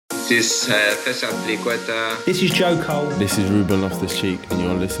This is Fesat Liqueta. This is Joe Cole. This is Ruben Loftus-Cheek, and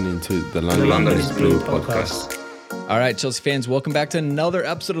you're listening to the London is Blue podcast. All right, Chelsea fans, welcome back to another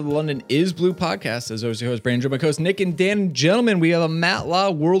episode of the London is Blue podcast. As always, your host, Brandon, my co-host, Nick and Dan. Gentlemen, we have a Matt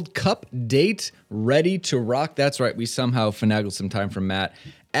Law World Cup date ready to rock. That's right, we somehow finagled some time from Matt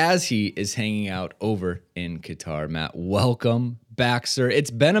as he is hanging out over in Qatar. Matt, welcome back, sir.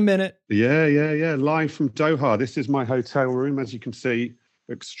 It's been a minute. Yeah. Live from Doha. This is my hotel room, as you can see,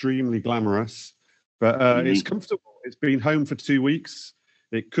 extremely glamorous, but it's comfortable. It's been home for 2 weeks.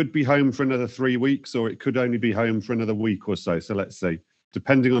 It could be home for another 3 weeks, or it could only be home for another week or so. So let's see,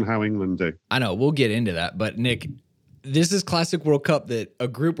 depending on how England do. I know, we'll get into that. But Nick, this is classic World Cup, that a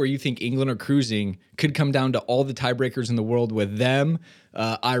group where you think England are cruising could come down to all the tiebreakers in the world with them,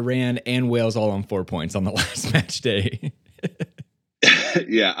 Iran, and Wales all on 4 points on the last match day.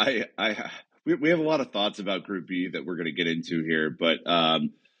 Yeah, we have a lot of thoughts about Group B that we're going to get into here, but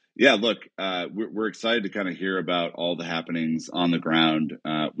we're excited to kind of hear about all the happenings on the ground.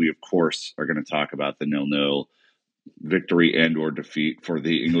 We of course are going to talk about the 0-0 victory and or defeat for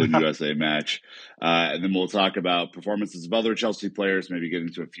the England USA match, and then we'll talk about performances of other Chelsea players. Maybe get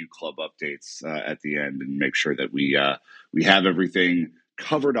into a few club updates at the end, and make sure that we have everything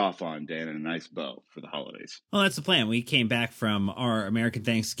covered off on, Dan, and a nice bow for the holidays. Well, that's the plan. We came back from our American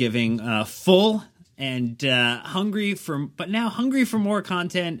Thanksgiving full and hungry for more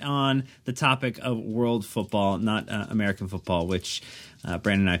content on the topic of world football, not American football, which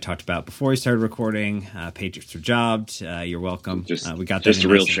Brandon and I talked about before we started recording. Patriots were jobbed. You're welcome. We got just a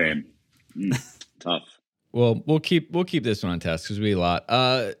real shame. Tough. Well, we'll keep this one on task because we a lot.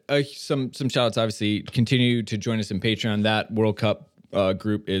 Some shout outs, obviously. Continue to join us in Patreon. That World Cup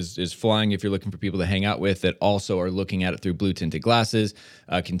group is flying. If you're looking for people to hang out with that also are looking at it through blue tinted glasses,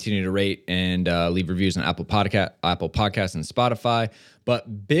 continue to rate and leave reviews on Apple Podcasts and Spotify.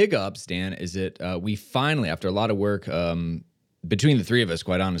 But big ups, Dan, is that we finally, after a lot of work between the three of us,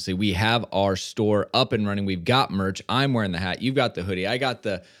 quite honestly, we have our store up and running. We've got merch. I'm wearing the hat. You've got the hoodie. I got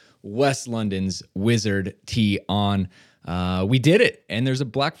the West London's Wizard tee on. We did it, and there's a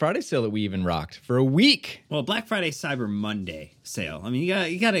Black Friday sale that we even rocked for a week. Well, Black Friday, Cyber Monday sale. I mean,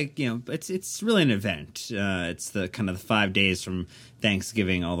 you gotta, it's really an event. It's the kind of the 5 days from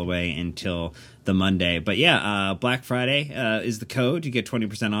Thanksgiving all the way until the Monday. But yeah, Black Friday is the code. You get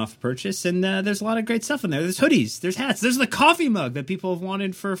 20% off purchase, and there's a lot of great stuff in there. There's hoodies, there's hats, there's the coffee mug that people have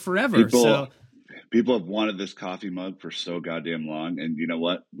wanted for forever. People have wanted this coffee mug for so goddamn long, and you know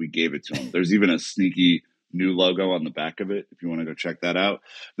what? We gave it to them. There's even a sneaky new logo on the back of it if you want to go check that out.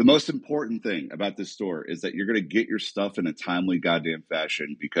 The most important thing about this store is that you're going to get your stuff in a timely goddamn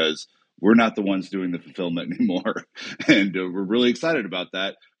fashion, because we're not the ones doing the fulfillment anymore. And we're really excited about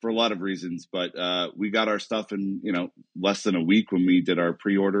that for a lot of reasons. But we got our stuff in, less than a week when we did our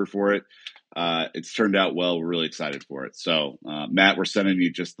pre-order for it. It's turned out well. We're really excited for it. So, Matt, we're sending you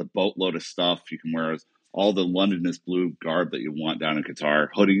just the boatload of stuff. You can wear all the London is Blue garb that you want down in Qatar,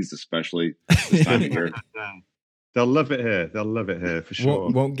 hoodies especially this time of year. They'll love it here. They'll love it here for sure.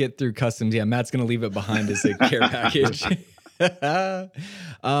 Won't get through customs. Yeah, Matt's going to leave it behind as a care package.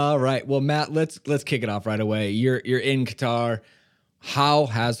 All right. Well, Matt, let's kick it off right away. You're in Qatar. How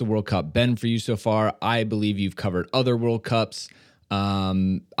has the World Cup been for you so far? I believe you've covered other World Cups.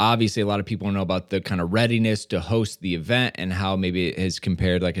 Obviously, a lot of people know about the kind of readiness to host the event and how maybe it has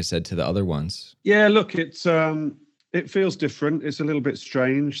compared, like I said, to the other ones. Yeah, look, it feels different. It's a little bit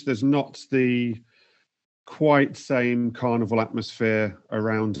strange. There's not the quite same carnival atmosphere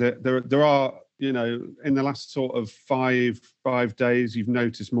around it. There are, in the last sort of five days, you've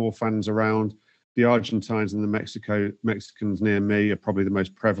noticed more fans around. The Argentines and the Mexicans near me are probably the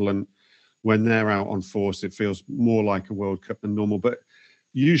most prevalent. When they're out on force, it feels more like a World Cup than normal. But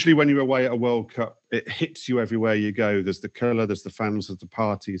usually when you're away at a World Cup, it hits you everywhere you go. There's the colour, there's the fans, there's the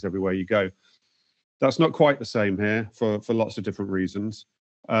parties everywhere you go. That's not quite the same here for lots of different reasons.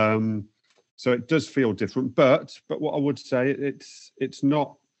 So it does feel different. But what I would say, it's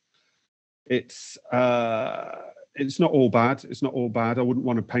not all bad. It's not all bad. I wouldn't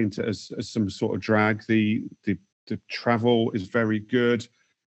want to paint it as some sort of drag. The travel is very good.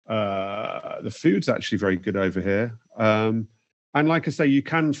 The food's actually very good over here. And like I say, you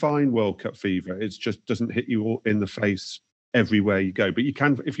can find World Cup fever. It just doesn't hit you all in the face everywhere you go. But you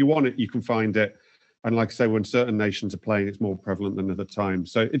can, if you want it, you can find it. And like I say, when certain nations are playing, it's more prevalent than other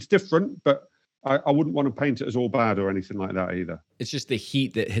times. So it's different, but I wouldn't want to paint it as all bad or anything like that either. It's just the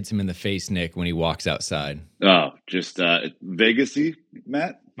heat that hits him in the face, Nick, when he walks outside. Oh, just Vegas-y,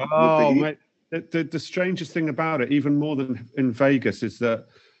 Matt? Oh, mate. The strangest thing about it, even more than in Vegas, is that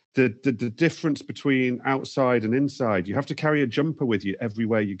the difference between outside and inside, you have to carry a jumper with you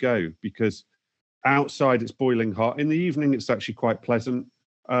everywhere you go, because outside it's boiling hot. In the evening, it's actually quite pleasant.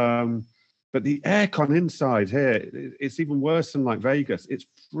 But the aircon inside here, it's even worse than like Vegas. It's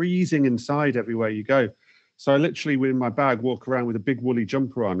freezing inside everywhere you go. So I literally, with my bag, walk around with a big woolly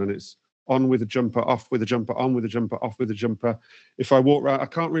jumper on, and it's on with a jumper, off with a jumper, on with a jumper, off with a jumper. If I walk around, I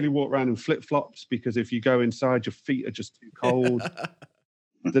can't really walk around in flip-flops, because if you go inside, your feet are just too cold.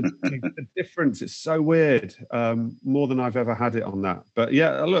 the difference is so weird, more than I've ever had it on that. But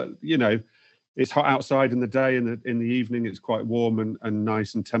yeah, look, you know, it's hot outside in the day, and in the evening it's quite warm and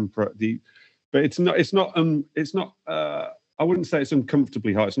nice and temperate. But it's not I wouldn't say it's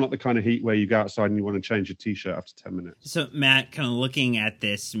uncomfortably hot. It's not the kind of heat where you go outside and you want to change your t-shirt after 10 minutes. So Matt, kind of looking at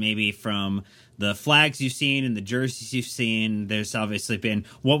this maybe from the flags you've seen and the jerseys you've seen, there's obviously been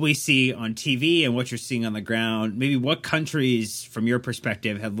what we see on TV and what you're seeing on the ground. Maybe what countries, from your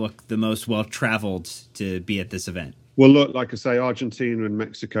perspective, have looked the most well-traveled to be at this event? Well, look, like I say, Argentina and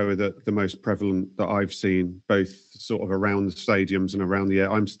Mexico are the most prevalent that I've seen, both sort of around the stadiums and around the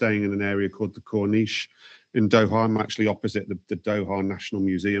air. I'm staying in an area called the Corniche in Doha. I'm actually opposite the Doha National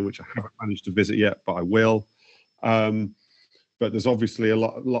Museum, which I haven't managed to visit yet, but I will. But there's obviously a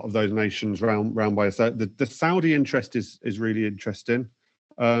lot of those nations round by us. The Saudi interest is really interesting.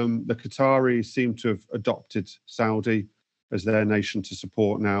 The Qataris seem to have adopted Saudi as their nation to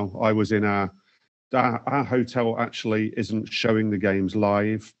support now. I was in our hotel actually isn't showing the games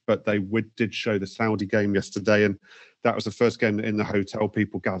live, but they did show the Saudi game yesterday, and that was the first game that in the hotel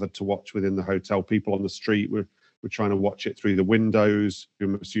people gathered to watch within the hotel. People on the street were trying to watch it through the windows, who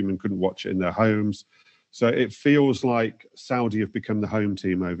I'm assuming couldn't watch it in their homes. So it feels like Saudi have become the home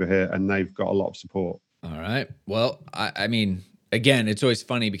team over here, and they've got a lot of support. All right. Well, I mean, again, it's always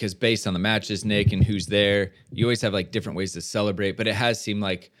funny because based on the matches, Nick, and who's there, you always have like different ways to celebrate, but it has seemed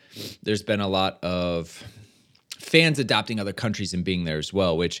like there's been a lot of fans adopting other countries and being there as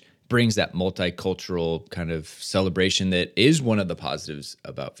well, which brings that multicultural kind of celebration that is one of the positives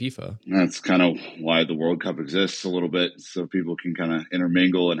about FIFA. That's kind of why the World Cup exists a little bit, so people can kind of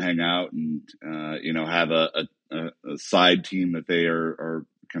intermingle and hang out and, have a side team that they are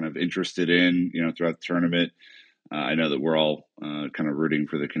kind of interested in, throughout the tournament. I know that we're all kind of rooting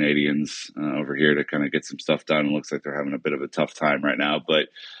for the Canadians over here to kind of get some stuff done. It looks like they're having a bit of a tough time right now. But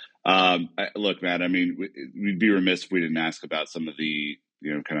look, Matt, I mean, we'd be remiss if we didn't ask about some of the,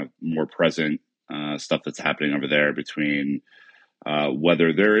 kind of more present stuff that's happening over there between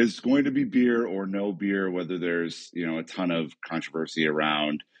whether there is going to be beer or no beer, whether there's, a ton of controversy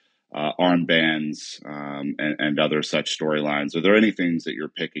around armbands and other such storylines. Are there any things that you're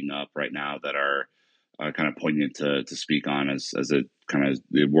picking up right now that are kind of poignant to speak on as it kind of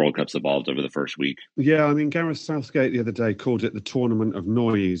the World Cup's evolved over the first week? Yeah, I mean, Gareth Southgate the other day called it the tournament of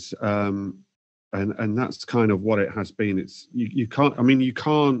noise, and that's kind of what it has been. It's you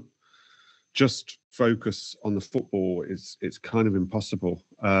can't just focus on the football. It's kind of impossible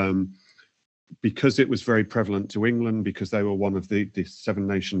because it was very prevalent to England, because they were one of the 7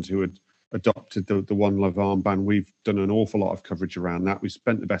 nations who had adopted the One Love armband. We've done an awful lot of coverage around that. We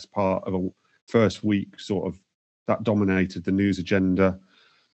spent the best part of a first week sort of that dominated the news agenda.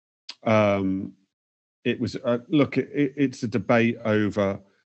 It was it's a debate over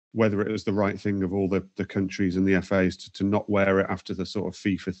whether it was the right thing of all the countries and the FAs to not wear it after the sort of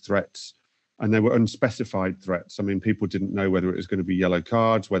FIFA threats, and they were unspecified threats. I mean, people didn't know whether it was going to be yellow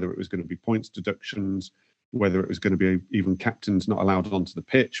cards, whether it was going to be points deductions, whether it was going to be even captains not allowed onto the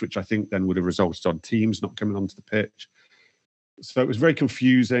pitch, which I think then would have resulted on teams not coming onto the pitch. So it was very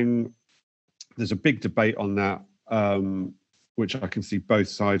confusing. There's a big debate on that, which I can see both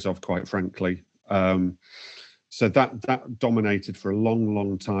sides of, quite frankly. So that dominated for a long,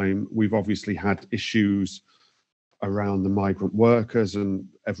 long time. We've obviously had issues around the migrant workers and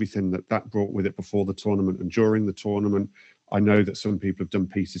everything that brought with it before the tournament and during the tournament. I know that some people have done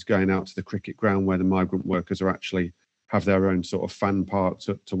pieces going out to the cricket ground where the migrant workers are actually have their own sort of fan park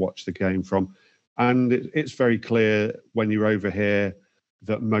to watch the game from. And it's very clear when you're over here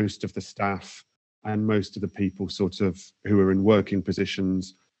that most of the staff and most of the people sort of who are in working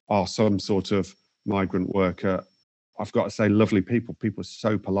positions are some sort of migrant worker. I've got to say, lovely people. People are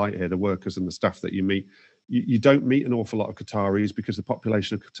so polite here, the workers and the staff that you meet. You don't meet an awful lot of Qataris because the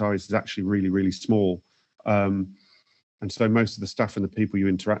population of Qataris is actually really, really small. And so most of the staff and the people you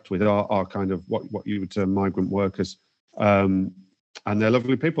interact with are kind of what you would term migrant workers. And they're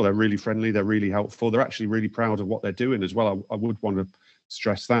lovely people. They're really friendly. They're really helpful. They're actually really proud of what they're doing as well. I would want to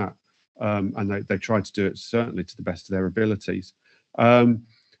stress that. And they try to do it certainly to the best of their abilities.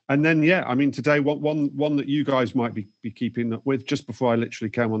 And then, yeah, I mean, today, one that you guys might be keeping up with, just before I literally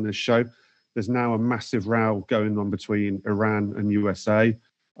came on this show, there's now a massive row going on between Iran and USA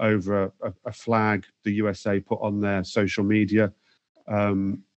over a flag the USA put on their social media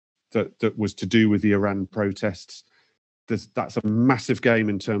that was to do with the Iran protests. That's a massive game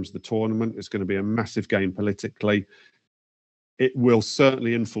in terms of the tournament. It's going to be a massive game politically. It will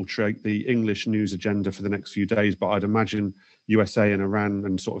certainly infiltrate the English news agenda for the next few days, but I'd imagine USA and Iran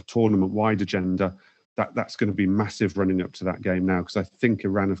and sort of tournament-wide agenda, that's going to be massive running up to that game now, because I think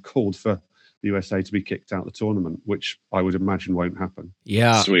Iran have called for the USA to be kicked out of the tournament, which I would imagine won't happen.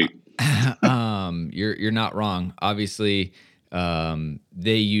 Yeah. Sweet. You're not wrong. Obviously,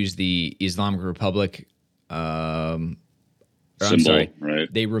 they use the Islamic Republic Symbol,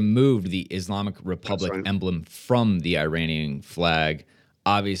 right? They removed the Islamic Republic emblem from the Iranian flag.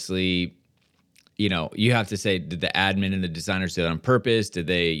 Obviously, you have to say, did the admin and the designers do that on purpose? Did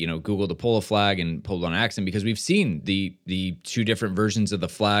they, Google to pull a flag and pull it on accident? Because we've seen the two different versions of the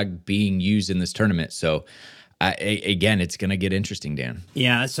flag being used in this tournament. So, again, it's going to get interesting, Dan.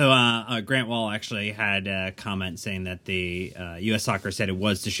 Yeah, so Grant Wall actually had a comment saying that the U.S. Soccer said it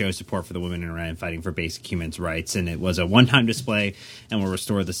was to show support for the women in Iran fighting for basic human rights, and it was a one-time display and will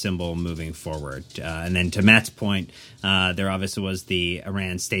restore the symbol moving forward. And then to Matt's point, there obviously was the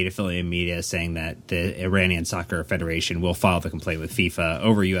Iran state-affiliated media saying that the Iranian Soccer Federation will file the complaint with FIFA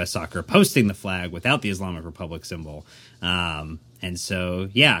over U.S. Soccer posting the flag without the Islamic Republic symbol. And so,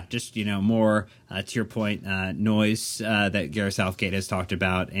 yeah, just, more to your point, noise that Gareth Southgate has talked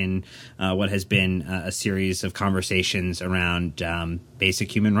about in what has been a series of conversations around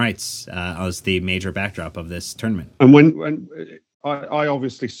basic human rights as the major backdrop of this tournament. And when I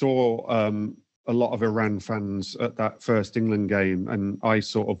obviously saw a lot of Iran fans at that first England game, and I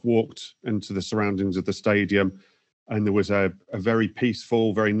sort of walked into the surroundings of the stadium, and there was a very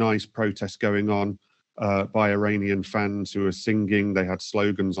peaceful, very nice protest going on by Iranian fans who were singing. They had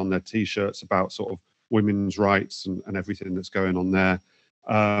slogans on their T-shirts about sort of women's rights and everything that's going on there.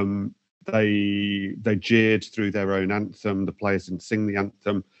 They jeered through their own anthem. The players didn't sing the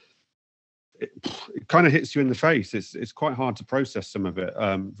anthem. It kind of hits you in the face. It's quite hard to process some of it.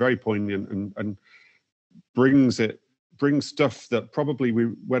 Very poignant and brings stuff that probably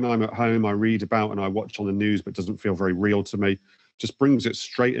when I'm at home I read about and I watch on the news, but doesn't feel very real to me. Just brings it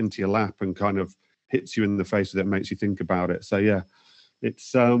straight into your lap and kind of hits you in the face that makes you think about it. So yeah,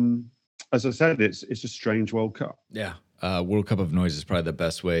 it's as I said, it's a strange World Cup. Yeah. World Cup of noise is probably the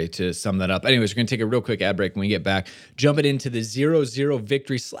best way to sum that up. Anyways, we're going to take a real quick ad break. When we get back, jumping into the 0-0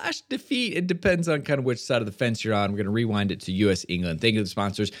 victory / defeat. It depends on kind of which side of the fence you're on. We're going to rewind it to US England. Thank you to the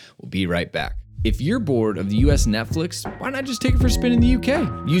sponsors. We'll be right back. If you're bored of the US Netflix, why not just take it for a spin in the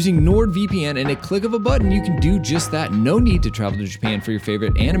UK? Using NordVPN and a click of a button, you can do just that. No need to travel to Japan for your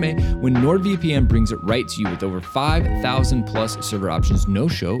favorite anime when NordVPN brings it right to you with over 5,000 plus server options. No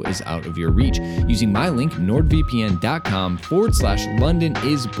show is out of your reach. Using my link,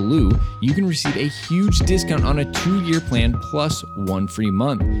 nordvpn.com/LondonIsBlue, you can receive a huge discount on a 2-year plan plus 1 free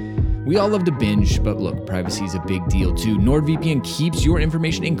month. We all love to binge, but look, privacy is a big deal too. NordVPN keeps your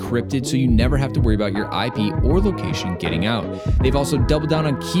information encrypted so you never have to worry about your IP or location getting out. They've also doubled down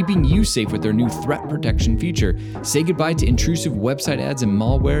on keeping you safe with their new threat protection feature. Say goodbye to intrusive website ads and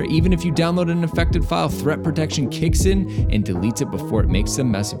malware. Even if you download an infected file, threat protection kicks in and deletes it before it makes a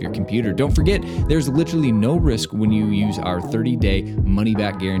mess of your computer. Don't forget, there's literally no risk when you use our 30-day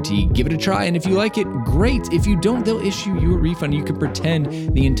money-back guarantee. Give it a try, and if you like it, great. If you don't, they'll issue you a refund. You can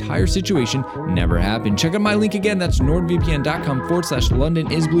pretend the entire situation never happened. Check out my link again. That's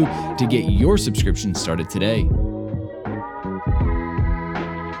nordvpn.com/LondonIsBlue to get your subscription started today.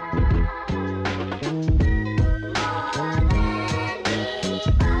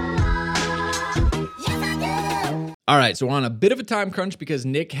 All right, so we're on a bit of a time crunch because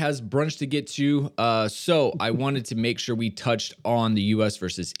Nick has brunch to get to. So I wanted to make sure we touched on the U.S.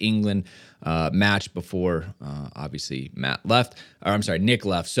 versus England match before, obviously, Nick left.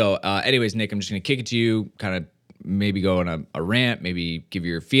 So anyways, Nick, I'm just going to kick it to you, kind of maybe go on a rant, maybe give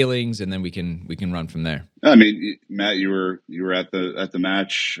your feelings, and then we can run from there. I mean, Matt, you were at the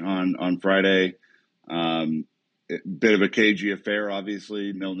match on Friday. Bit of a cagey affair,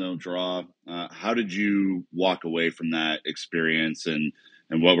 obviously, 0-0 draw. How did you walk away from that experience, and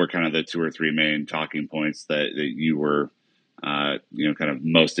what were kind of the 2 or 3 main talking points that you were, kind of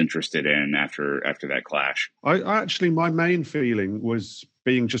most interested in after that clash? I actually, my main feeling was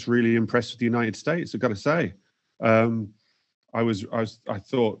being just really impressed with the United States. I've got to say, I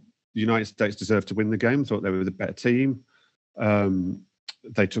thought the United States deserved to win the game. Thought they were the better team.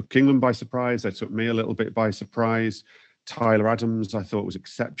 They took England by surprise. They took me a little bit by surprise. Tyler Adams, I thought was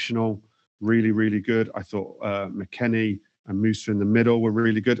exceptional, really, really good. I thought McKennie and Musa in the middle were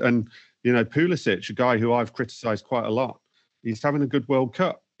really good. And, Pulisic, a guy who I've criticised quite a lot, he's having a good World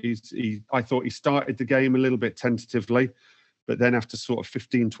Cup. I thought he started the game a little bit tentatively, but then after sort of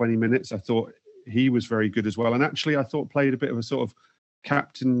 15, 20 minutes, I thought he was very good as well. And actually, I thought played a bit of a sort of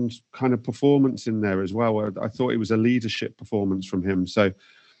captain's kind of performance in there as well. I thought it was a leadership performance from him. So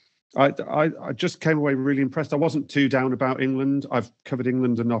I just came away really impressed. I wasn't too down about England. I've covered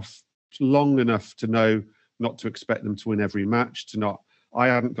England long enough to know not to expect them to win every match. I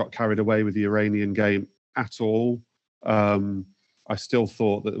hadn't got carried away with the Iranian game at all. I still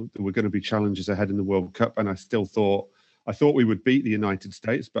thought that there were going to be challenges ahead in the World Cup, and I thought we would beat the United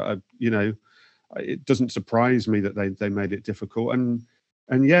States. But it doesn't surprise me that they made it difficult.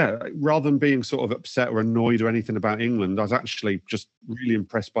 And yeah, rather than being sort of upset or annoyed or anything about England, I was actually just really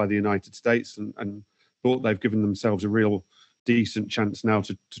impressed by the United States and thought they've given themselves a real decent chance now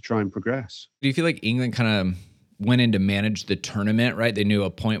to try and progress. Do you feel like England kind of went in to manage the tournament, right? They knew a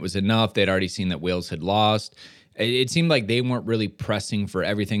point was enough. They'd already seen that Wales had lost. It seemed like they weren't really pressing for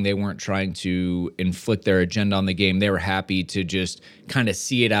everything. They weren't trying to inflict their agenda on the game. They were happy to just kind of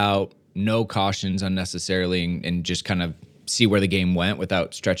see it out, no cautions unnecessarily, and just kind of see where the game went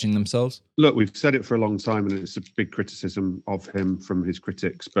without stretching themselves? Look, we've said it for a long time, and it's a big criticism of him from his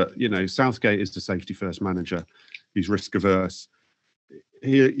critics. But, Southgate is the safety first manager. He's risk averse.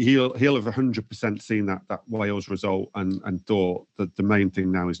 He'll have 100% seen that Wales result and thought that the main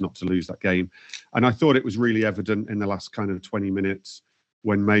thing now is not to lose that game. And I thought it was really evident in the last kind of 20 minutes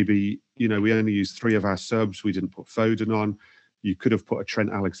when maybe, we only used 3 of our subs. We didn't put Foden on. You could have put a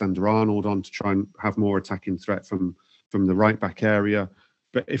Trent Alexander-Arnold on to try and have more attacking threat from the right back area.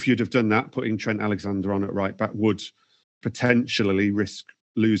 But if you'd have done that, putting Trent Alexander on at right back would potentially risk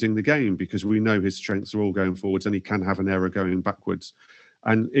losing the game, because we know his strengths are all going forwards and he can have an error going backwards.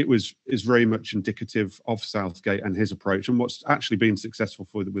 And is very much indicative of Southgate and his approach and what's actually been successful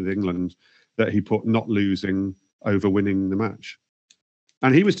with England, that he put not losing over winning the match.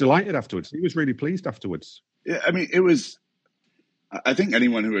 And he was delighted afterwards. He was really pleased afterwards. Yeah, I mean, I think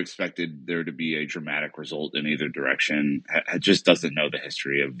anyone who expected there to be a dramatic result in either direction just doesn't know the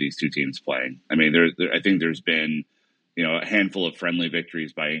history of these two teams playing. I mean, I think there's been, a handful of friendly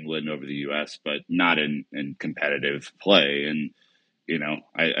victories by England over the U.S., but not in competitive play. And,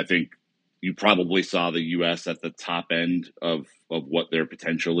 I think you probably saw the U.S. at the top end of what their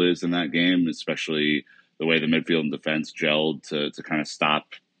potential is in that game, especially the way the midfield and defense gelled to kind of stop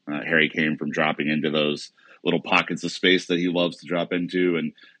Harry Kane from dropping into those little pockets of space that he loves to drop into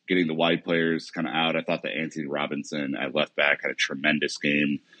and getting the wide players kind of out. I thought that Anthony Robinson at left back had a tremendous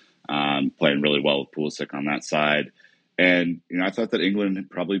game, playing really well with Pulisic on that side. And, I thought that England had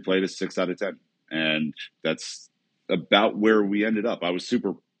probably played a 6 out of 10. And that's about where we ended up. I was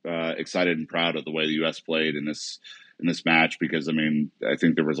super excited and proud of the way the U.S. played in this match, because, I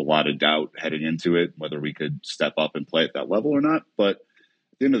think there was a lot of doubt heading into it, whether we could step up and play at that level or not. But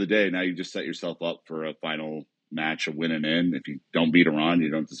at the end of the day, now you just set yourself up for a final match, a win and in. If you don't beat Iran,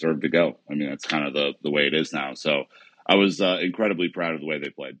 you don't deserve to go. That's kind of the way it is now. So I was incredibly proud of the way they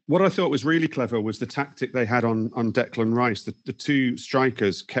played. What I thought was really clever was the tactic they had on Declan Rice. The 2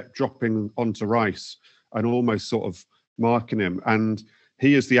 strikers kept dropping onto Rice and almost sort of marking him. And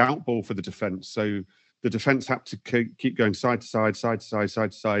he is the outball for the defence. So the defence had to keep going side to side, side to side,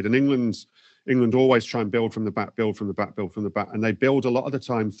 side to side. And England always try and build from the back, build from the back, build from the back. And they build a lot of the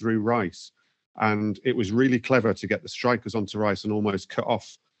time through Rice. And it was really clever to get the strikers onto Rice and almost cut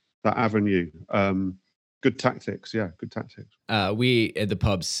off that avenue. Good tactics. Yeah, good tactics. We at the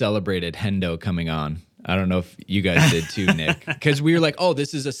pub celebrated Hendo coming on. I don't know if you guys did too, Nick, because we were like, oh,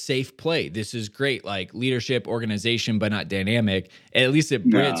 this is a safe play. This is great. Like leadership, organization, but not dynamic. At least at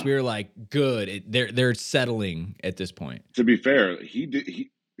Brits, we were like, good. They're settling at this point. To be fair,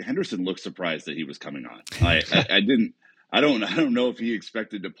 Henderson looked surprised that he was coming on. I don't know if he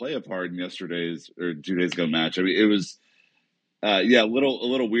expected to play a part in yesterday's or 2 days ago match. It was, a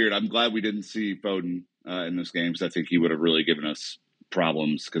little weird. I'm glad we didn't see Foden in this game, because I think he would have really given us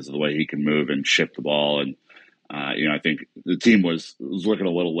problems because of the way he can move and shift the ball. And I think the team was looking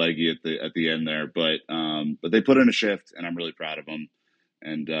a little leggy at the end there, but they put in a shift, and I'm really proud of them.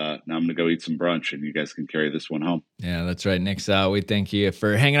 And now I'm going to go eat some brunch, and you guys can carry this one home. Yeah, that's right, Nick. We thank you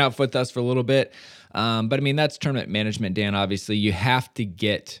for hanging out with us for a little bit. But that's tournament management, Dan. Obviously, you have to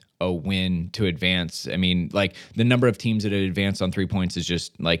get a win to advance. Like the number of teams that have advanced on 3 points is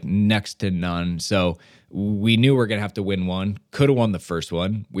just like next to none. So we knew we were going to have to win one. Could have won the first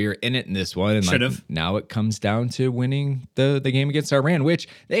one. We were in it in this one. And Should have. Now it comes down to winning the game against Iran, which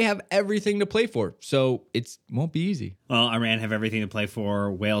they have everything to play for. So it won't be easy. Well, Iran have everything to play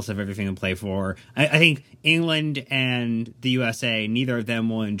for. Wales have everything to play for. I think England and the USA, neither of them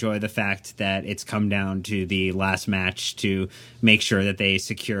will enjoy the fact that it's come down to the last match to make sure that they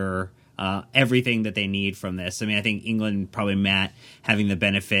secure everything that they need from this. I mean, I think England, probably Matt, having the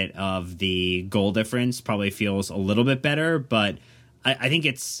benefit of the goal difference probably feels a little bit better, but I think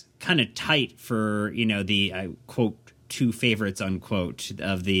it's kind of tight for, the quote, two favorites, unquote,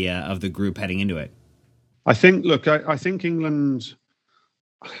 of the group heading into it. I think England,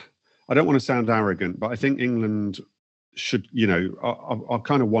 I don't want to sound arrogant, but I think England should, are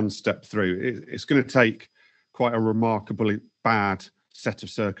kind of one step through. It's going to take quite a remarkably bad set of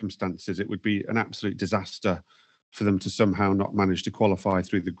circumstances. It would be an absolute disaster for them to somehow not manage to qualify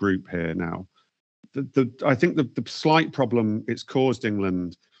through the group here now. I think the slight problem it's caused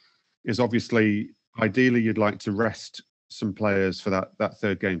England is obviously, ideally, you'd like to rest some players for that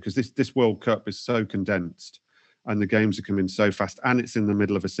third game, because this World Cup is so condensed and the games are coming so fast, and it's in the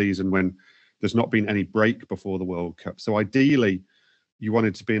middle of a season when there's not been any break before the World Cup. So ideally, you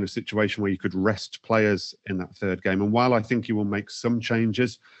wanted to be in a situation where you could rest players in that third game. And while I think he will make some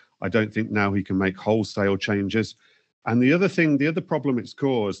changes, I don't think now he can make wholesale changes. And the other problem it's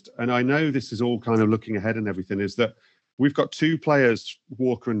caused, and I know this is all kind of looking ahead and everything, is that we've got two players,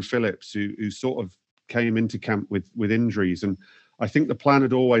 Walker and Phillips, who sort of came into camp with injuries. And I think the plan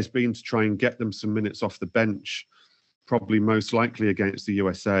had always been to try and get them some minutes off the bench, probably most likely against the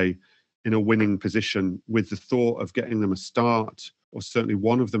USA, in a winning position, with the thought of getting them a start, or certainly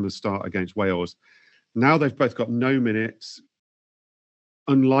one of them a start against Wales. Now they've both got no minutes.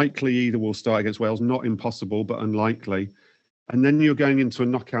 Unlikely either will start against Wales. Not impossible, but unlikely. And then you're going into a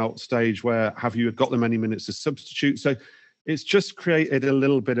knockout stage where have you got them any minutes to substitute? So it's just created a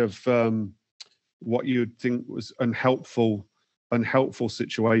little bit of what you'd think was unhelpful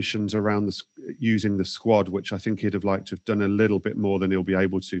situations around using the squad, which I think he'd have liked to have done a little bit more than he'll be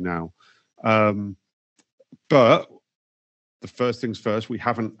able to now. But the first things first, we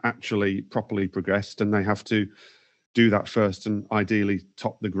haven't actually properly progressed, and they have to do that first and ideally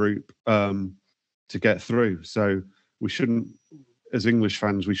top the group to get through. So we shouldn't, as English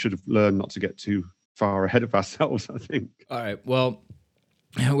fans, we should have learned not to get too far ahead of ourselves, I think. All right. Well,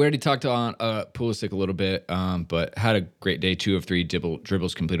 we already talked on Pulisic a little bit, but had a great day. 2 of 3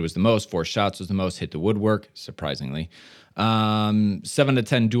 dribbles completed was the most. 4 shots was the most. Hit the woodwork, surprisingly. 7 to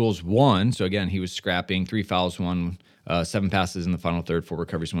 10 duels won. So again, he was scrapping. 3 fouls won. 7 passes in the final third. 4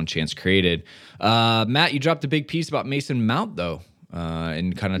 recoveries, 1 chance created. Matt, you dropped a big piece about Mason Mount, though,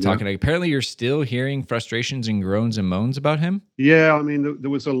 and kind of talking. Apparently, you're still hearing frustrations and groans and moans about him. Yeah, I mean, there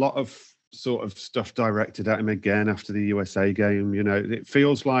was a lot of sort of stuff directed at him again after the USA game. It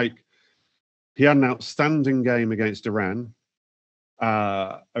feels like he had an outstanding game against Iran,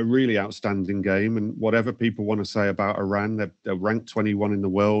 a really outstanding game. And whatever people want to say about Iran, they're ranked 21 in the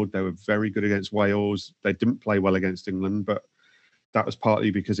world. They were very good against Wales. They didn't play well against England, but that was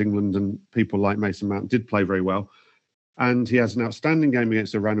partly because England and people like Mason Mount did play very well. And he has an outstanding game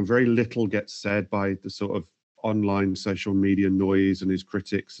against Iran, and very little gets said by the sort of online social media noise and his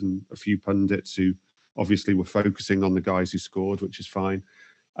critics and a few pundits who obviously were focusing on the guys who scored, which is fine.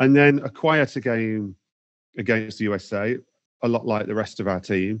 And then a quieter game against the USA, a lot like the rest of our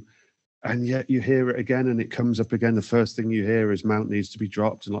team. And yet you hear it again and it comes up again. The first thing you hear is Mount needs to be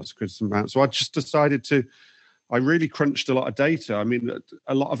dropped and lots of criticism of Mount. So I just decided I really crunched a lot of data. I mean,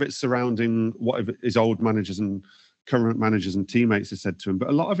 a lot of it surrounding what his old managers and current managers and teammates have said to him, but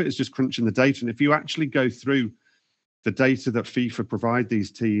a lot of it is just crunching the data. And if you actually go through the data that FIFA provide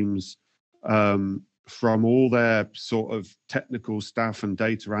these teams from all their sort of technical staff and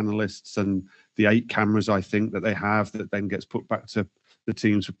data analysts and the 8 cameras, I think, that they have that then gets put back to the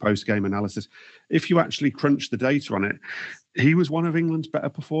teams for post-game analysis. If you actually crunch the data on it, he was one of England's better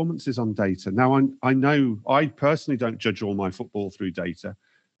performances on data. Now, I know I personally don't judge all my football through data,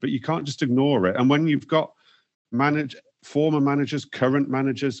 but you can't just ignore it. And when you've got former managers,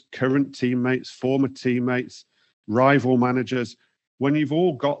 current teammates, former teammates, rival managers, when you've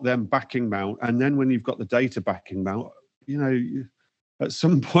all got them backing Mount, and then when you've got the data backing Mount, at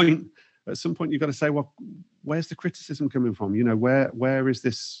some point you've got to say, well, where's the criticism coming from? Where is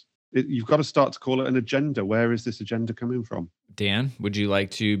this? You've got to start to call it an agenda. Where is this agenda coming from? Dan, would you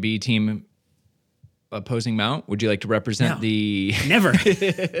like to be team opposing Mount? Would you like to represent the... Never.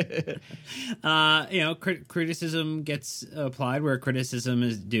 Criticism gets applied where criticism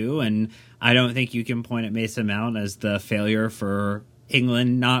is due, and I don't think you can point at Mason Mount as the failure for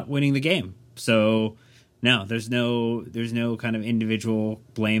England not winning the game. So No, there's no kind of individual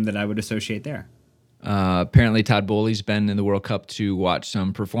blame that I would associate there. Apparently, Todd Bowley's been in the World Cup to watch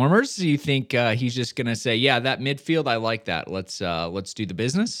some performers. Do you think he's just going to say, "Yeah, that midfield, I like that. Let's do the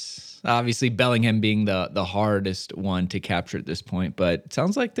business"? Obviously, Bellingham being the hardest one to capture at this point, but it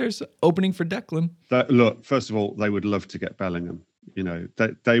sounds like there's opening for Declan. Look, first of all, they would love to get Bellingham. You know,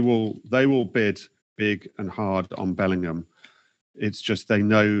 they will bid big and hard on Bellingham. It's just they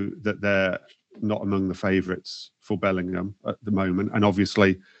know that they're not among the favourites for Bellingham at the moment, and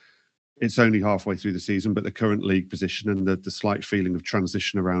obviously it's only halfway through the season, but the current league position and the slight feeling of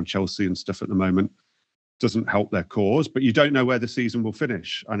transition around Chelsea and stuff at the moment doesn't help their cause. But you don't know where the season will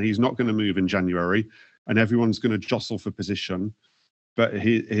finish, and he's not going to move in January, and everyone's going to jostle for position. But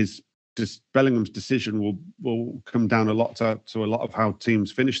Bellingham's decision will come down a lot to a lot of how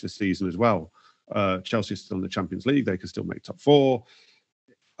teams finish the season as well. Chelsea is still in the Champions League; they can still make top four.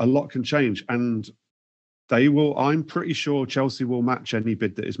 A lot can change, and they will. I'm pretty sure Chelsea will match any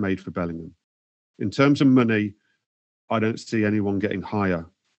bid that is made for Bellingham. In terms of money, I don't see anyone getting higher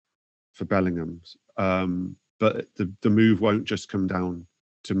for Bellingham. But the move won't just come down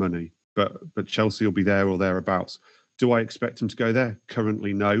to money. But Chelsea will be there or thereabouts. Do I expect him to go there?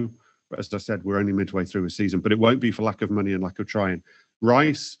 Currently, no. But as I said, we're only midway through a season. But it won't be for lack of money and lack of trying.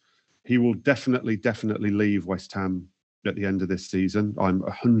 Rice, he will definitely leave West Ham at the end of this season. I'm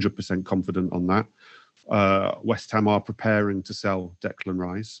 100% confident on that. West Ham are preparing to sell Declan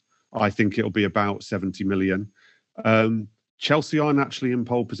Rice. I think it'll be about 70 million. Chelsea aren't actually in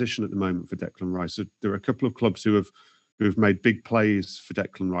pole position at the moment for Declan Rice. So there are a couple of clubs who have made big plays for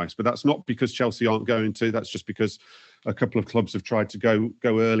Declan Rice, but that's not because Chelsea aren't going to. That's just because a couple of clubs have tried to go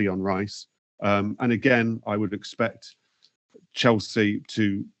early on Rice. And again, I would expect Chelsea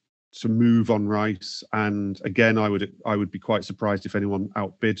to move on Rice. And again, I would be quite surprised if anyone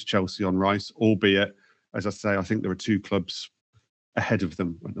outbid Chelsea on Rice, albeit, as I say, I think there are two clubs ahead of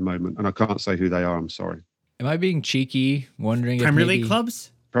them at the moment, and I can't say who they are. I'm sorry. Am I being cheeky? Wondering Premier if League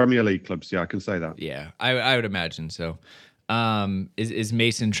clubs? Premier League clubs, yeah, I can say that. Yeah, I would imagine so. Is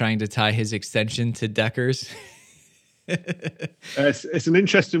Mason trying to tie his extension to Decker's? It's an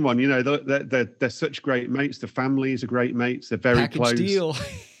interesting one. You know, they're such great mates. The families are great mates. They're very Package close. Deal.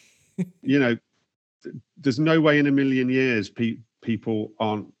 You know, there's no way in a million years people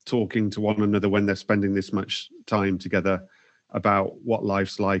aren't talking to one another when they're spending this much time together about what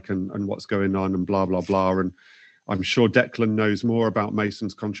life's like and what's going on and blah, blah, blah. And I'm sure Declan knows more about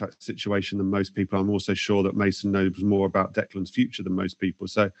Mason's contract situation than most people. I'm also sure that Mason knows more about Declan's future than most people.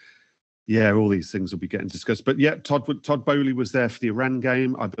 So, yeah, all these things will be getting discussed. But yeah, Todd Bowley was there for the Iran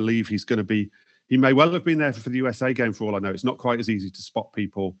game. I believe he's going to be, he may well have been there for the USA game for all I know. It's not quite as easy to spot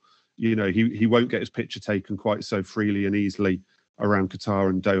people. You know, he won't get his picture taken quite so freely and easily around Qatar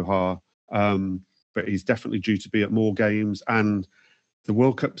and Doha. But he's definitely due to be at more games. And the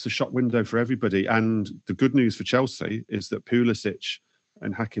World Cup's a shop window for everybody. And the good news for Chelsea is that Pulisic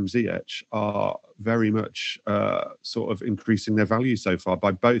and Hakim Ziyech are very much sort of increasing their value so far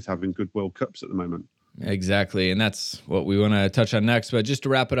by both having good World Cups at the moment. Exactly. And that's what we want to touch on next. But just to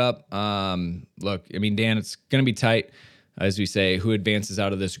wrap it up, look, I mean, Dan, it's going to be tight. As we say, who advances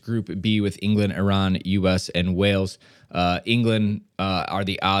out of this Group B with England, Iran, U.S., and Wales. England are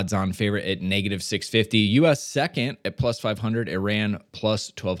the odds-on favorite at -650. U.S. second at +500. Iran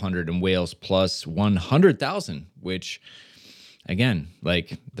 +1,200. And Wales +100,000, which, again,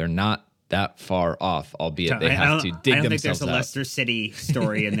 like, they're not that far off, albeit they have to dig themselves out. I don't think there's a Leicester City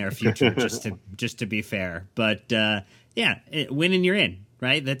story in their future, just to be fair. But, win and you're in,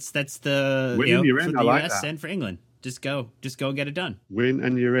 right? That's the, win and you're in. For the I like U.S. that. and for England. Just go and get it done. Win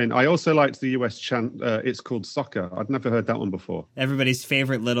and you're in. I also liked the US chant. It's called soccer. I'd never heard that one before. Everybody's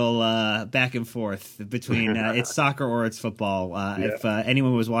favorite little back and forth between it's soccer or it's football. If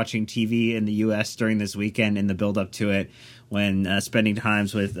anyone was watching TV in the US during this weekend in the build up to it, when spending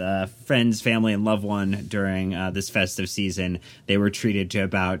times with friends, family, and loved one during this festive season, they were treated to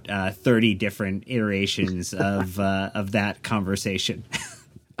about 30 different iterations of that conversation.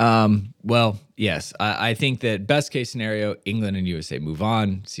 Well, yes, I think that best case scenario, England and USA move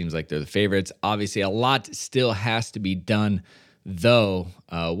on. Seems like they're the favorites. Obviously, a lot still has to be done, though.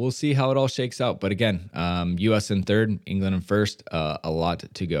 We'll see how it all shakes out. But again, US in third, England in first, a lot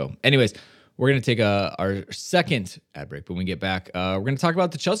to go. Anyways, we're going to take our second ad break. When we get back, we're going to talk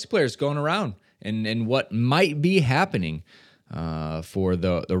about the Chelsea players going around and what might be happening for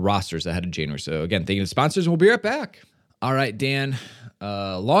the rosters ahead of January. So again, thank you to the sponsors, and we'll be right back. All right, Dan,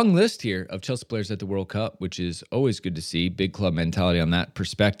 long list here of Chelsea players at the World Cup, which is always good to see. Big club mentality on that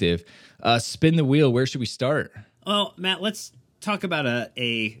perspective. Spin the wheel. Where should we start? Well, Matt, let's talk about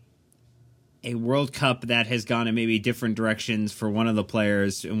a a World Cup that has gone in maybe different directions for one of the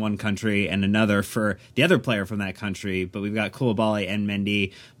players in one country and another for the other player from that country. But we've got Koulibaly and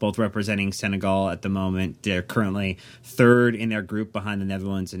Mendy both representing Senegal at the moment. They're currently third in their group behind the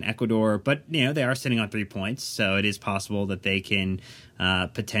Netherlands and Ecuador, but they are sitting on 3 points, so it is possible that they can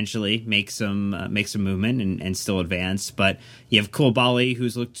potentially make some movement and still advance. But you have Koulibaly,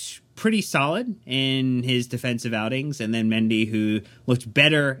 who's looked pretty solid in his defensive outings, and then Mendy, who looked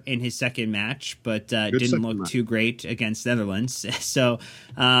better in his second match, but didn't look too great against Netherlands. So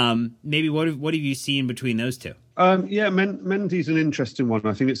maybe what have you seen between those two? Mendy's an interesting one.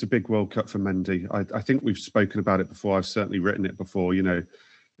 I think it's a big World Cup for Mendy. I think we've spoken about it before. I've certainly written it before.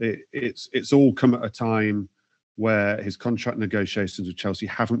 It's all come at a time where his contract negotiations with Chelsea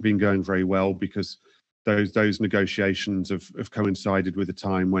haven't been going very well, because those negotiations have coincided with a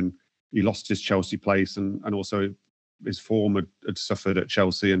time when he lost his Chelsea place, and also his form had suffered at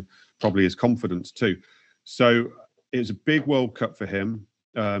Chelsea, and probably his confidence too. So it was a big World Cup for him.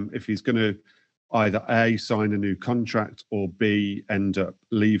 If he's going to either A, sign a new contract, or B, end up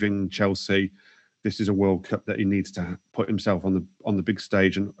leaving Chelsea, this is a World Cup that he needs to put himself on the big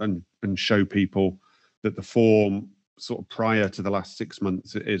stage and show people that the form sort of prior to the last 6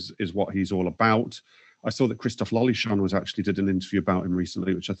 months is what he's all about. I saw that Christophe Lollichon actually did an interview about him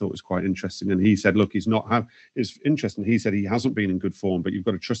recently, which I thought was quite interesting. And he said, look, it's interesting. He said he hasn't been in good form, but you've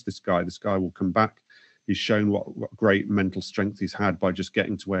got to trust this guy. This guy will come back. He's shown what great mental strength he's had by just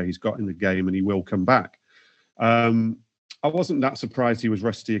getting to where he's got in the game, and he will come back. I wasn't that surprised he was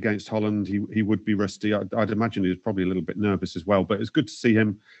rusty against Holland. He would be rusty. I'd imagine he was probably a little bit nervous as well, but it's good to see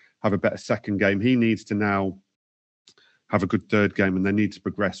him have a better second game. He needs to now have a good third game, and they need to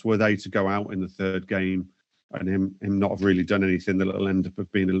progress. Were they to go out in the third game and him not have really done anything, that it'll end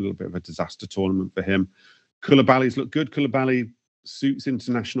up being a little bit of a disaster tournament for him. Koulibaly's looked good. Koulibaly suits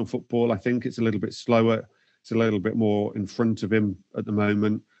international football. I think it's a little bit slower. It's a little bit more in front of him at the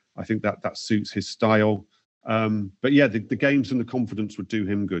moment. I think that suits his style. But yeah, the games and the confidence would do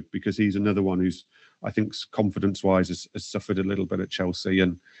him good, because he's another one who's, I think, confidence-wise has suffered a little bit at Chelsea,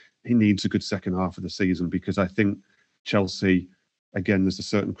 and he needs a good second half of the season, because I think Chelsea, again, there's a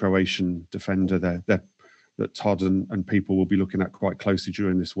certain Croatian defender there that Todd and people will be looking at quite closely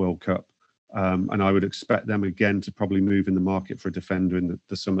during this World Cup. And I would expect them again to probably move in the market for a defender in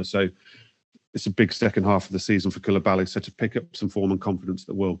the summer. So it's a big second half of the season for Koulibaly. So to pick up some form and confidence at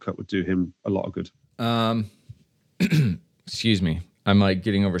the World Cup would do him a lot of good. Excuse me. I'm like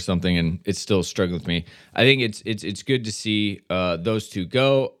getting over something and it's still struggling with me. I think it's good to see those two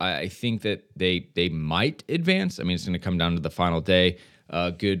go. I think that they might advance. I mean, it's going to come down to the final day.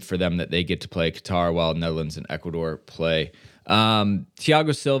 Good for them that they get to play Qatar while Netherlands and Ecuador play.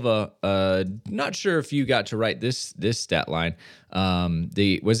 Thiago Silva, not sure if you got to write this stat line.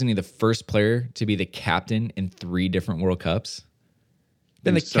 Wasn't he the first player to be the captain in 3 different World Cups?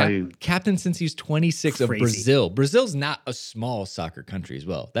 Been the captain since he's 26 of Brazil. Brazil's not a small soccer country as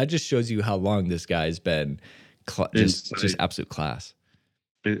well. That just shows you how long this guy's been just absolute class.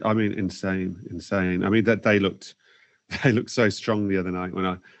 I mean, insane. I mean, that they looked so strong the other night when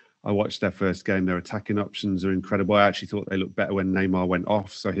I watched their first game. Their attacking options are incredible. I actually thought they looked better when Neymar went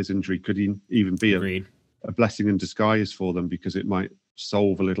off. So his injury could even be a blessing in disguise for them, because it might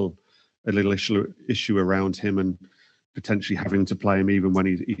solve a little issue around him and potentially having to play him even when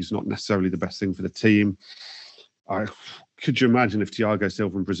he's not necessarily the best thing for the team. Could you imagine if Thiago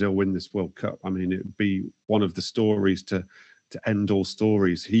Silva and Brazil win this World Cup? I mean, it would be one of the stories to end all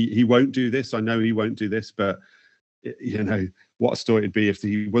stories. He won't do this. I know he won't do this, but what a story it'd be if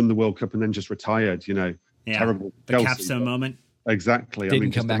he won the World Cup and then just retired. Terrible. The capstone moment. Exactly.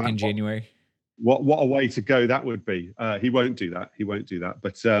 Didn't come back in January. What a way to go that would be. He won't do that.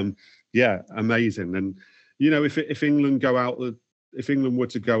 But yeah, amazing. And if England go out, if England were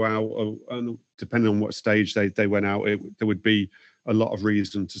to go out, and depending on what stage they went out, there would be a lot of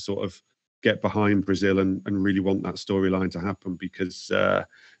reason to sort of get behind Brazil and really want that storyline to happen, because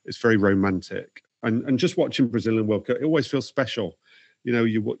it's very romantic. And just watching Brazil in World Cup, it always feels special.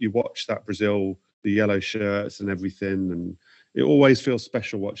 You watch that Brazil, the yellow shirts and everything, and it always feels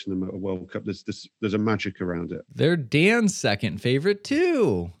special watching them at a World Cup. There's a magic around it. They're Dan's second favorite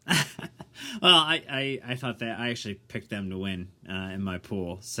too. Well, I thought that I actually picked them to win in my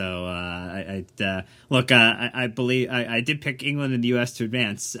pool. So I believe I did pick England and the U.S. to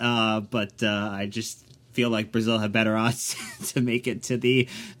advance, but I just feel like Brazil have better odds to make it to the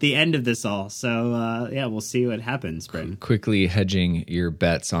end of this all. So yeah, we'll see what happens, Brendan. Quickly hedging your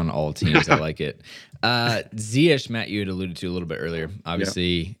bets on all teams. I like it. Ziyech, Matt, you had alluded to a little bit earlier.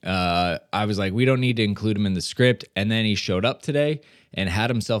 Obviously, I was like, we don't need to include him in the script. And then he showed up today and had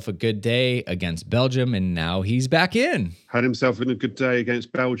himself a good day against Belgium, and now he's back in. Had himself in a good day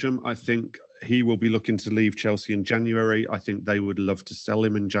against Belgium. I think he will be looking to leave Chelsea in January. I think they would love to sell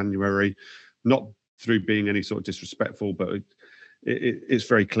him in January, not through being any sort of disrespectful, but it's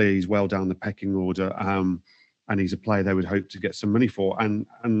very clear he's well down the pecking order, and he's a player they would hope to get some money for.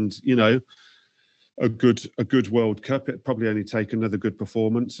 And you know, a good World Cup, it'd probably only take another good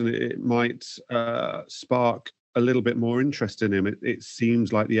performance, and it might spark a little bit more interest in him. It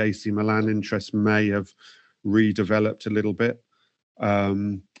seems like the AC Milan interest may have redeveloped a little bit,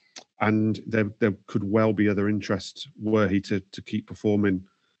 and there could well be other interest were he to keep performing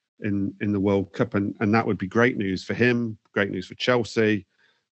in the World Cup, and that would be great news for him, great news for Chelsea.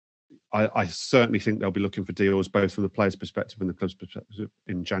 I certainly think they'll be looking for deals both from the player's perspective and the club's perspective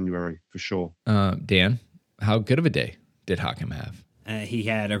in January for sure. Dan, how good of a day did Hakim have? He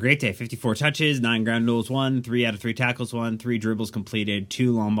had a great day. 54 touches, 9 ground duels won, 3 out of 3 tackles won, 3 dribbles completed,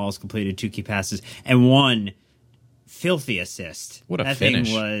 2 long balls completed, 2 key passes, and 1 filthy assist. What a that finish.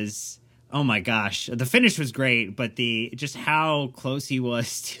 Thing was, oh my gosh. The finish was great, but just how close he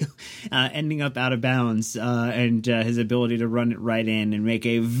was to ending up out of bounds, and his ability to run it right in and make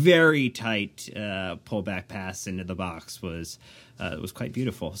a very tight pullback pass into the box was quite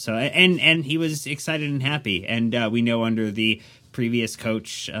beautiful. So and he was excited and happy, and we know under the previous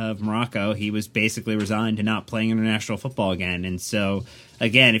coach of Morocco, he was basically resigned to not playing international football again. And so,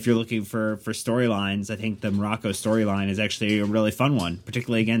 again, if you're looking for storylines, I think the Morocco storyline is actually a really fun one,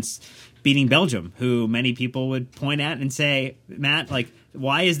 particularly against beating Belgium, who many people would point at and say, Matt, like,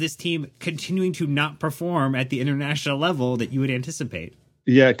 why is this team continuing to not perform at the international level that you would anticipate?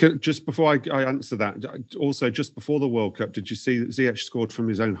 Yeah, just before I answer that, also just before the World Cup, did you see that Ziyech scored from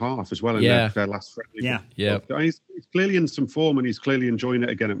his own half as well in their last friendly? Yeah. He's clearly in some form, and he's clearly enjoying it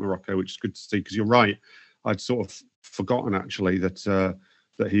again at Morocco, which is good to see, because you're right. I'd sort of forgotten actually that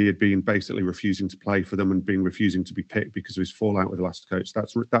he had been basically refusing to play for them and been refusing to be picked because of his fallout with the last coach.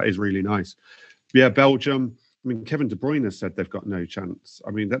 That is really nice. Yeah, Belgium, I mean, Kevin De Bruyne said they've got no chance.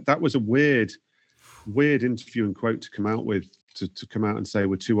 I mean, that was a weird interview and quote to come out with, to come out and say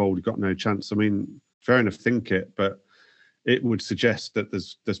we're too old, we've got no chance. I mean, fair enough, think it, but it would suggest that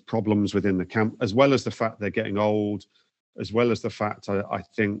there's problems within the camp, as well as the fact they're getting old, as well as the fact I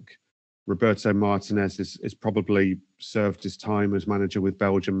think Roberto Martinez is probably served his time as manager with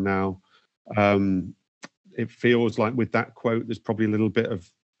Belgium now. It feels like with that quote, there's probably a little bit of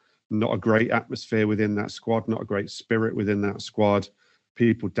not a great atmosphere within that squad, not a great spirit within that squad,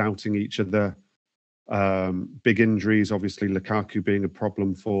 people doubting each other. Big injuries, obviously Lukaku being a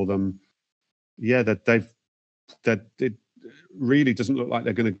problem for them. Yeah, it really doesn't look like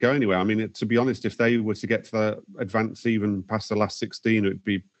they're going to go anywhere. I mean, to be honest, if they were to get to the advance even past the last 16, it would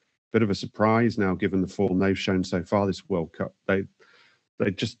be a bit of a surprise now, given the form they've shown so far this World Cup. They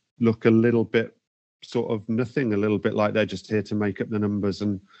just look a little bit sort of nothing, a little bit like they're just here to make up the numbers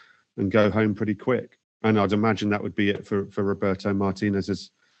and go home pretty quick. And I'd imagine that would be it for Roberto Martinez as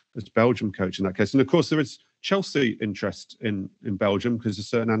Belgium coach in that case. And of course, there is Chelsea interest in Belgium, because a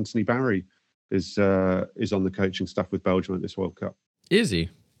certain Anthony Barry is on the coaching staff with Belgium at this World Cup. Is he?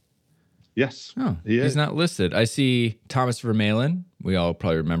 Yes. Oh, he's not listed. I see Thomas Vermaelen. We all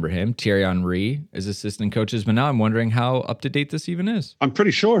probably remember him. Thierry Henry is assistant coaches, but now I'm wondering how up to date this even is. I'm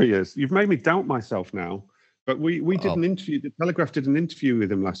pretty sure he is. You've made me doubt myself now. But we did an interview. The Telegraph did an interview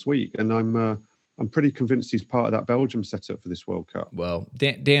with him last week, and I'm pretty convinced he's part of that Belgium setup for this World Cup. Well,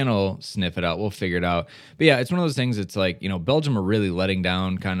 Dan will sniff it out. We'll figure it out. But yeah, it's one of those things. It's like, Belgium are really letting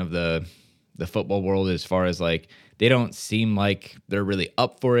down kind of the football world, as far as like, they don't seem like they're really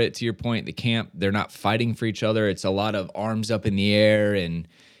up for it. To your point, the camp, they're not fighting for each other. It's a lot of arms up in the air. And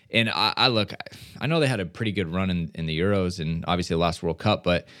I know they had a pretty good run in the Euros and obviously the last World Cup,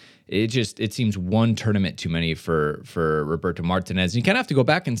 but it seems one tournament too many for Roberto Martinez. And you kind of have to go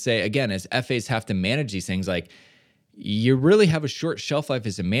back and say, again, as FAs have to manage these things, like, you really have a short shelf life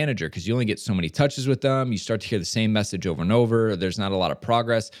as a manager, because you only get so many touches with them. You start to hear the same message over and over. There's not a lot of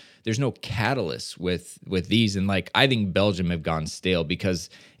progress. There's no catalyst with these. And like, I think Belgium have gone stale because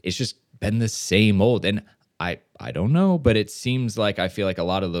it's just been the same old. And I don't know, but it seems like, I feel like a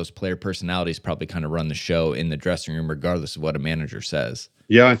lot of those player personalities probably kind of run the show in the dressing room, regardless of what a manager says.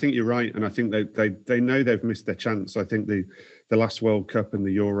 Yeah, I think you're right. And I think they know they've missed their chance. I think the last World Cup and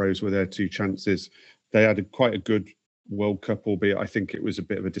the Euros were their two chances. They had quite a good World Cup, albeit I think it was a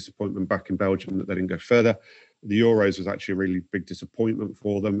bit of a disappointment back in Belgium that they didn't go further. The Euros was actually a really big disappointment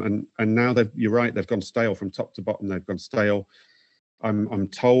for them. And now you're right, they've gone stale from top to bottom. They've gone stale. I'm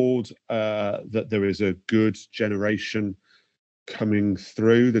told that there is a good generation coming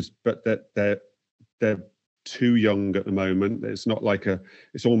through. But that they're too young at the moment. It's not like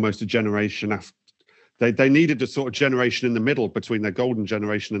it's almost a generation after. They needed a sort of generation in the middle between their golden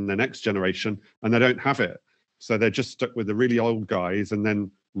generation and their next generation, and they don't have it. So they're just stuck with the really old guys and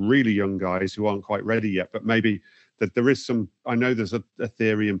then really young guys who aren't quite ready yet. But maybe that there is some. I know there's a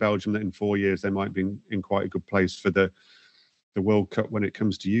theory in Belgium that in 4 years they might be in quite a good place for the World Cup when it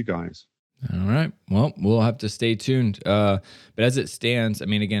comes to you guys. All right. Well, we'll have to stay tuned. But as it stands, I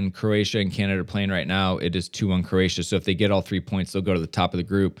mean, again, Croatia and Canada are playing right now. It is 2-1 Croatia. So if they get all 3 points, they'll go to the top of the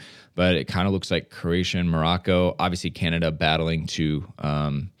group. But it kind of looks like Croatia and Morocco, obviously Canada battling to,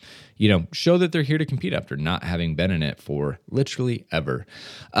 show that they're here to compete after not having been in it for literally ever.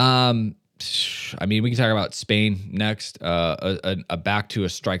 I mean, we can talk about Spain next. A back to a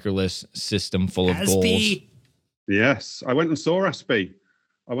strikerless system full of goals. Yes, I went and saw Aspie.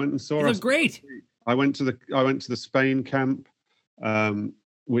 It was great. I went to the Spain camp,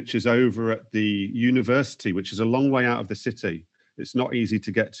 which is over at the university, which is a long way out of the city. It's not easy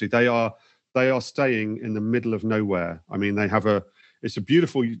to get to. They are staying in the middle of nowhere. I mean, it's a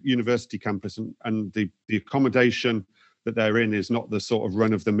beautiful university campus, and the accommodation that they're in is not the sort of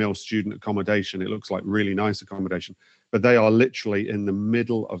run-of-the-mill student accommodation. It looks like really nice accommodation, but they are literally in the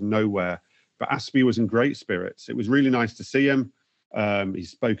middle of nowhere. But Aspie was in great spirits. It was really nice to see him.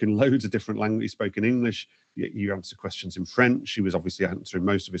 He's spoken loads of different languages. He spoke in English. You answer questions in French. He was obviously answering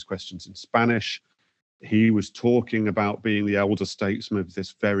most of his questions in Spanish. He was talking about being the elder statesman of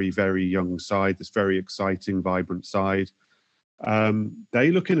this very, very young side, this very exciting, vibrant side.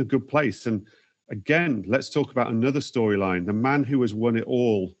 They look in a good place. And again, let's talk about another storyline. The man who has won it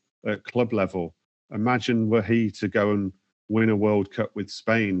all at club level. Imagine were he to go and win a World Cup with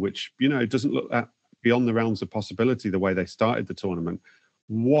Spain, which, doesn't look that beyond the realms of possibility the way they started the tournament.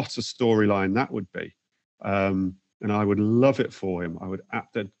 What a storyline that would be. And I would love it for him. I would,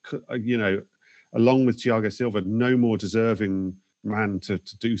 along with Thiago Silva, no more deserving man to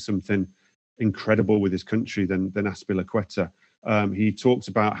do something incredible with his country than Azpilicueta. He talked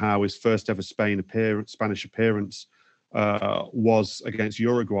about how his first ever Spanish appearance was against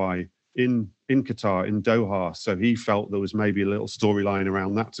Uruguay in Qatar, in Doha. So he felt there was maybe a little storyline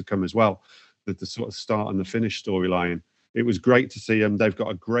around that to come as well. The sort of start and the finish storyline. It was great to see them. They've got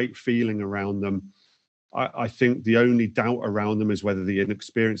a great feeling around them. I think the only doubt around them is whether the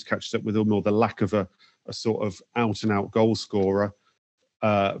inexperience catches up with them or the lack of a sort of out-and-out goal scorer.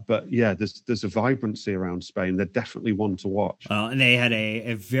 But yeah, there's a vibrancy around Spain. They're definitely one to watch. Well, and they had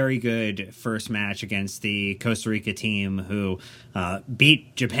a very good first match against the Costa Rica team who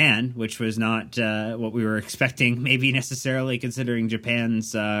beat Japan, which was not what we were expecting, maybe necessarily considering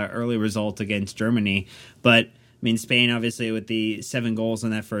Japan's early result against Germany. But I mean, Spain, obviously, with the 7 goals in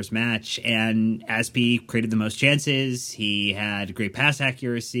that first match, and Aspie created the most chances. He had great pass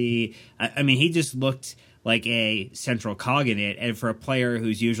accuracy. I mean, he just looked like a central cog in it. And for a player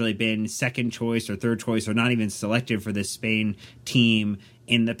who's usually been second choice or third choice or not even selected for this Spain team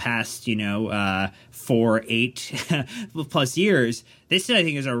in the past, 4-8 plus years, this, I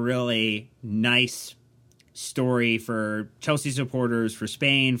think, is a really nice story for Chelsea supporters, for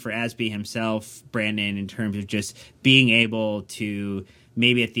Spain, for Aspie himself, Brandon, in terms of just being able to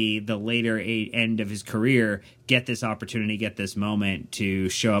maybe at the later end of his career get this opportunity, get this moment to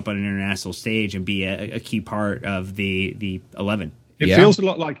show up on an international stage and be a key part of the 11. It feels a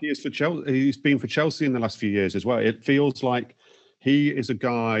lot like he is for Chelsea. He's been for Chelsea in the last few years as well. It feels like he is a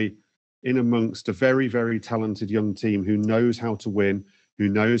guy in amongst a very, very talented young team who knows how to win, who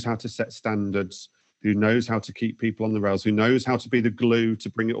knows how to set standards, who knows how to keep people on the rails, who knows how to be the glue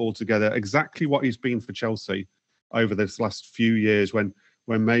to bring it all together. Exactly what he's been for Chelsea over this last few years when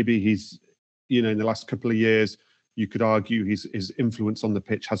maybe he's, in the last couple of years, you could argue his influence on the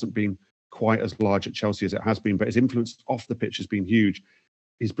pitch hasn't been quite as large at Chelsea as it has been, but his influence off the pitch has been huge.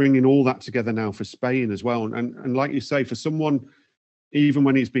 He's bringing all that together now for Spain as well. And like you say, for someone, even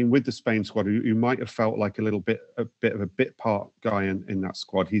when he's been with the Spain squad, who might have felt like a bit of a bit part guy in that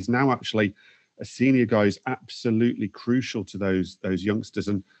squad, he's now actually a senior guy who's absolutely crucial to those youngsters.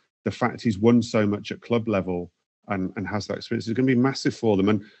 And the fact he's won so much at club level and has that experience is going to be massive for them.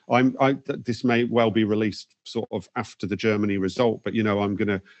 And this may well be released sort of after the Germany result, but I'm going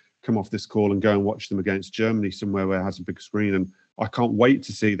to come off this call and go and watch them against Germany somewhere where it has a big screen. And I can't wait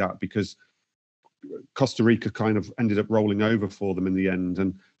to see that, because Costa Rica kind of ended up rolling over for them in the end.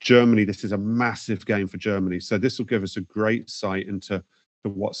 And Germany, this is a massive game for Germany. So this will give us a great sight into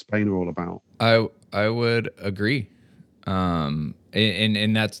what Spain are all about. I would agree. And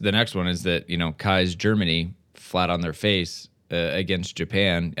that's the next one, is that, Kai's Germany, flat on their face, against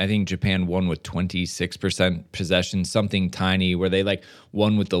Japan. I think Japan won with 26% possession, something tiny, where they like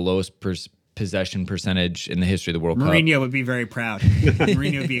won with the lowest possession percentage in the history of the World Cup. Mourinho would be very proud.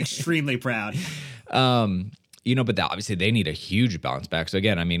 Mourinho would be extremely proud. But obviously they need a huge bounce back. So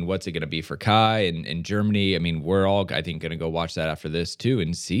again, I mean, what's it going to be for Kai and Germany? I mean, we're all, I think, going to go watch that after this too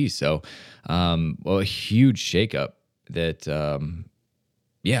and see. So, a huge shakeup that,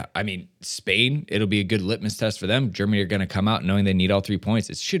 I mean, Spain, it'll be a good litmus test for them. Germany are going to come out knowing they need all 3 points.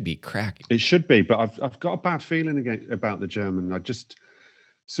 It should be cracking. It should be, but I've got a bad feeling about the German.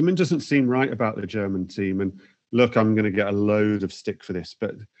 Something doesn't seem right about the German team. And look, I'm going to get a load of stick for this,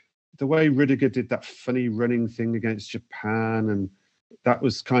 but the way Rudiger did that funny running thing against Japan, and that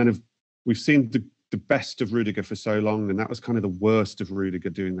was kind of, we've seen the best of Rudiger for so long, and that was kind of the worst of Rudiger,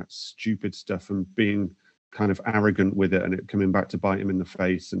 doing that stupid stuff and being kind of arrogant with it, and it coming back to bite him in the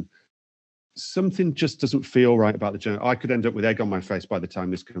face. And something just doesn't feel right about the German. I could end up with egg on my face by the time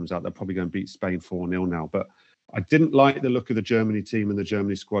this comes out. They're probably going to beat Spain 4-0 now, but I didn't like the look of the Germany team and the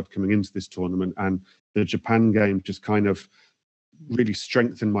Germany squad coming into this tournament, and the Japan game just kind of really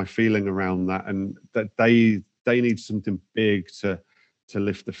strengthened my feeling around that, and that they need something big to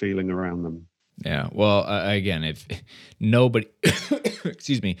lift the feeling around them. Yeah. Well, again, if nobody,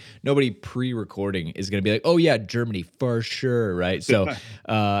 nobody pre-recording is going to be like, oh yeah, Germany for sure, right? So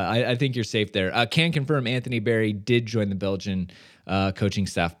I think you're safe there. Can confirm Anthony Barry did join the Belgian coaching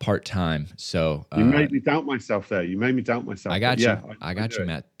staff part-time. So you made me doubt myself there. I got you. I got you,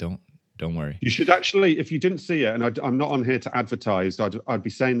 Matt. Don't worry. You should actually, if you didn't see it, and I'm not on here to advertise, I'd be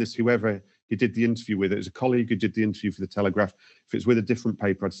saying this, whoever he did the interview with, it was a colleague who did the interview for the Telegraph. If it's with a different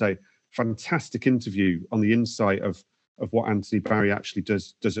paper, I'd say fantastic interview on the insight of what Anthony Barry actually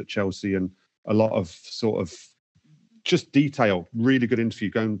does at Chelsea, and a lot of sort of just detail. Really good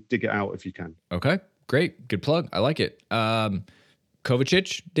interview. Go and dig it out if you can. Okay, great. Good plug. I like it.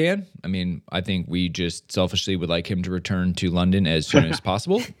 Kovacic, Dan, I mean, I think we just selfishly would like him to return to London as soon as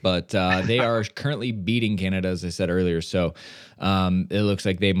possible, but they are currently beating Canada, as I said earlier, so it looks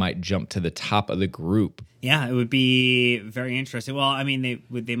like they might jump to the top of the group. Yeah, it would be very interesting. Well, I mean,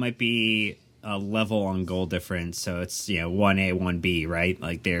 they might be a level on goal difference, so it's 1A, 1B, right?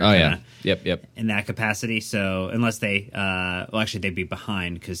 Like they're yep in that capacity. So unless they, actually they'd be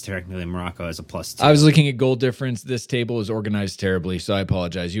behind because technically Morocco has a +2. I was looking at goal difference. This table is organized terribly, so I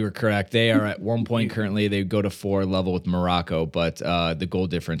apologize. You were correct. They are at 1 point currently. They go to 4 level with Morocco, but the goal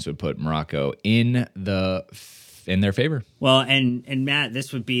difference would put Morocco in their favor. Well, and Matt,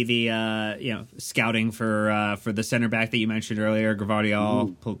 this would be the scouting for the center back that you mentioned earlier,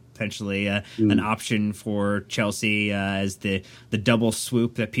 Gvardiol, potentially an option for Chelsea as the double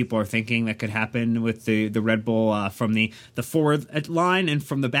swoop that people are thinking that could happen with the Red Bull from the forward line and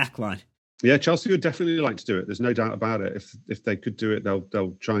from the back line. Yeah, Chelsea would definitely like to do it. There's no doubt about it. If they could do it,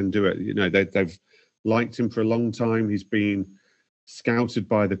 they'll try and do it. They've liked him for a long time. He's been scouted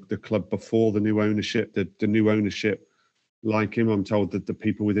by the club before the new ownership. The new ownership like him. I'm told that the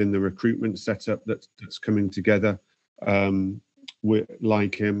people within the recruitment setup that's coming together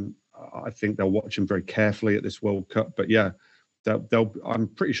like him. I think they'll watch him very carefully at this World Cup. But yeah, I'm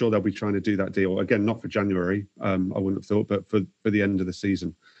pretty sure they'll be trying to do that deal again, not for January. I wouldn't have thought, but for the end of the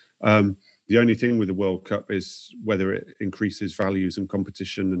season. The only thing with the World Cup is whether it increases values and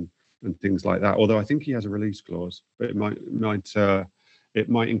competition and things like that. Although I think he has a release clause, but it might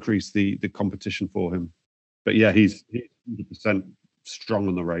increase the competition for him. But yeah, he's 100% strong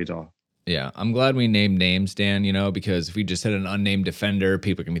on the radar. Yeah, I'm glad we named names, Dan, because if we just had an unnamed defender,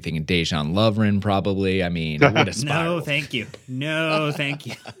 people are going to be thinking Dejan Lovren probably. I mean, what a spiral. No, thank you. No, thank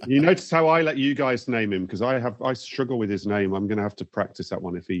you. You notice how I let you guys name him, because I struggle with his name. I'm going to have to practice that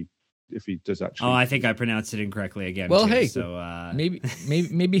one if he does actually. Oh, I think I pronounced it incorrectly again. Well, too, hey, so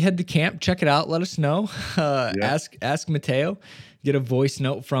maybe head to camp, check it out, let us know. Ask Mateo, get a voice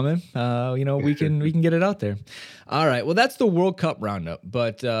note from him. We can get it out there. All right. Well, that's the World Cup roundup.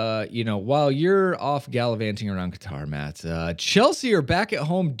 But while you're off gallivanting around Qatar, Matt, Chelsea are back at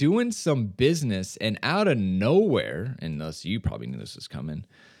home doing some business, and out of nowhere, and thus you probably knew this was coming,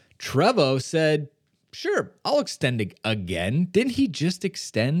 Trevoh said, sure, I'll extend again. Didn't he just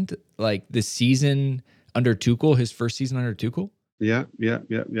extend the season under Tuchel, his first season under Tuchel? Yeah.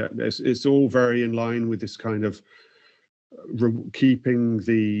 It's all very in line with this kind of keeping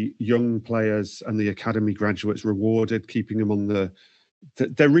the young players and the academy graduates rewarded, keeping them on the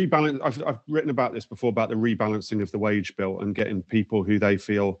rebalance. I've written about this before, about the rebalancing of the wage bill and getting people who they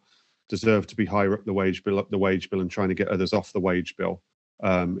feel deserve to be higher up the wage bill, and trying to get others off the wage bill.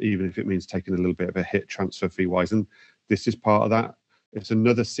 Even if it means taking a little bit of a hit transfer fee wise. And this is part of that. It's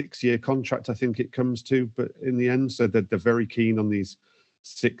another 6-year contract, I think it comes to, but in the end, so they're very keen on these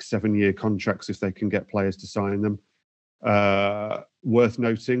 6-7 year contracts if they can get players to sign them. Worth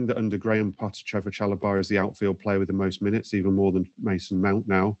noting that under Graham Potter, Trevor Chalobah is the outfield player with the most minutes, even more than Mason Mount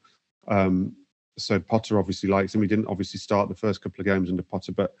now. So Potter obviously likes him. He didn't obviously start the first couple of games under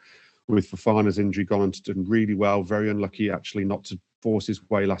Potter, but with Fofana's injury gone, and done really well. Very unlucky actually not to force his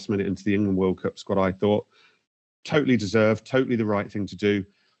way last minute into the England World Cup squad, I thought. Totally deserved, totally the right thing to do.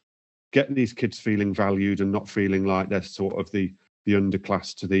 Get these kids feeling valued and not feeling like they're sort of the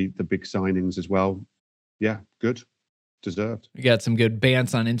underclass to the big signings as well. Yeah, good. Deserved. We got some good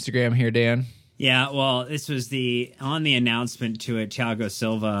bants on Instagram here, Dan. Yeah, well, this was on the announcement to it, Thiago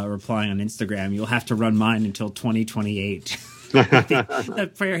Silva replying on Instagram, "You'll have to run mine until 2028.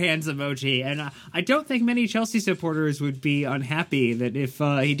 The prayer hands emoji. And I don't think many Chelsea supporters would be unhappy that if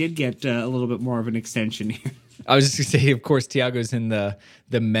he did get a little bit more of an extension here. I was just going to say, of course, Thiago's in the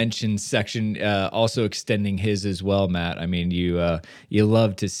mention section, also extending his as well, Matt. I mean, you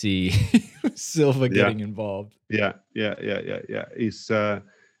love to see Silva getting involved. Yeah. He's.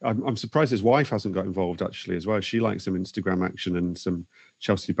 I'm surprised his wife hasn't got involved actually as well. She likes some Instagram action and some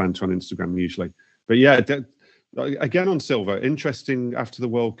Chelsea banter on Instagram usually. But yeah, again on Silva, interesting after the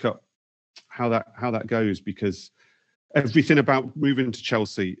World Cup how that goes, because everything about moving to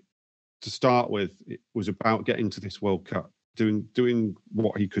Chelsea to start with, it was about getting to this World Cup, doing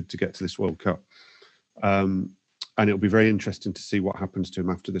what he could to get to this World Cup. And it'll be very interesting to see what happens to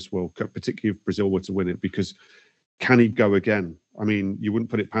him after this World Cup, particularly if Brazil were to win it, because can he go again? I mean, you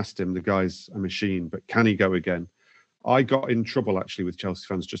wouldn't put it past him. The guy's a machine, but can he go again? I got in trouble actually with Chelsea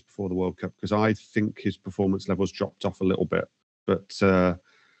fans just before the World Cup because I think his performance levels dropped off a little bit, but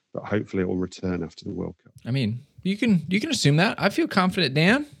hopefully it will return after the World Cup. I mean, you can assume that. I feel confident,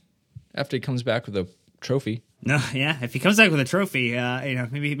 Dan, after he comes back with a trophy. No, yeah. If he comes back with a trophy,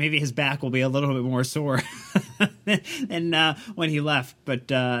 maybe his back will be a little bit more sore than when he left. But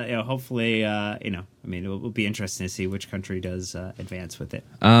hopefully, it will be interesting to see which country does advance with it.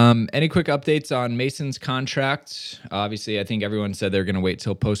 Any quick updates on Mason's contract? Obviously, I think everyone said they're going to wait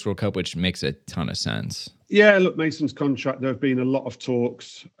till post World Cup, which makes a ton of sense. Yeah, look, Mason's contract. There have been a lot of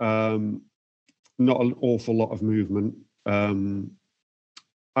talks, not an awful lot of movement.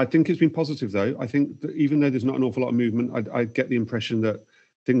 I think it's been positive, though. I think that even though there's not an awful lot of movement, I get the impression that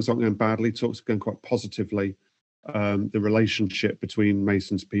things aren't going badly. Talks are going quite positively. The relationship between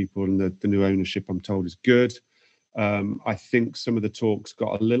Mason's people and the new ownership, I'm told, is good. I think some of the talks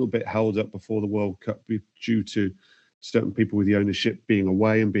got a little bit held up before the World Cup due to certain people with the ownership being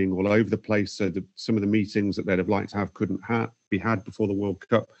away and being all over the place. So some of the meetings that they'd have liked to have couldn't be had before the World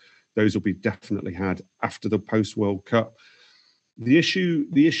Cup. Those will be definitely had after the post-World Cup. The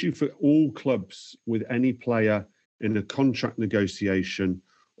issue for all clubs with any player in a contract negotiation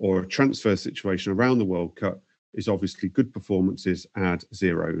or a transfer situation around the World Cup is obviously good performances add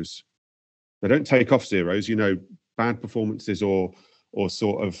zeros. They don't take off zeros. Bad performances or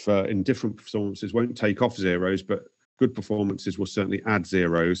sort of indifferent performances won't take off zeros, but good performances will certainly add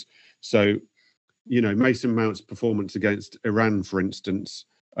zeros. So, Mason Mount's performance against Iran, for instance,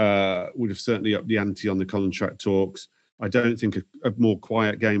 would have certainly upped the ante on the contract talks. I don't think a more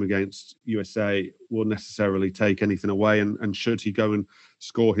quiet game against USA will necessarily take anything away. And should he go and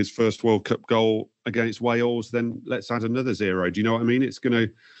score his first World Cup goal against Wales, then let's add another zero. Do you know what I mean? It's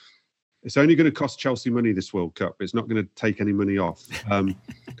only going to cost Chelsea money, this World Cup. It's not going to take any money off.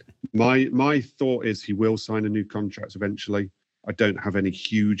 My thought is he will sign a new contract eventually. I don't have any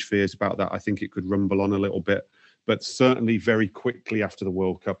huge fears about that. I think it could rumble on a little bit. But certainly very quickly after the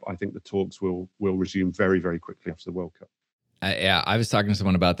World Cup, I think the talks will resume very, very quickly after the World Cup. I was talking to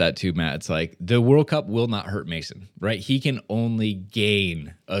someone about that too, Matt. It's like the World Cup will not hurt Mason, right? He can only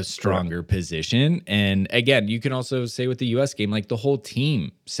gain a stronger position. And again, you can also say with the U.S. game, like the whole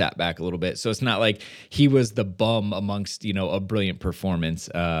team sat back a little bit. So it's not like he was the bum amongst, a brilliant performance.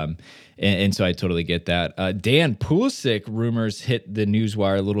 And so I totally get that. Dan, Pulisic rumors hit the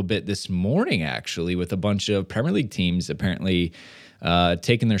newswire a little bit this morning, actually, with a bunch of Premier League teams apparently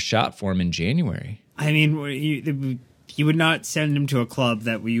taking their shot for him in January. I mean, you would not send him to a club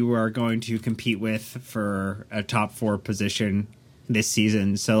that you are going to compete with for a top 4 position this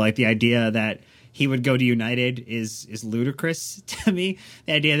season. So, like, the idea that he would go to United is ludicrous to me.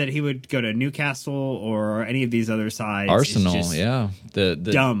 The idea that he would go to Newcastle or any of these other sides, Arsenal, is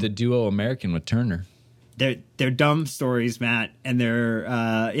just dumb. The duo American with Turner. They're dumb stories, Matt, and they're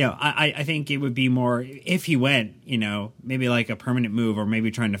I think it would be more if he went, maybe like a permanent move or maybe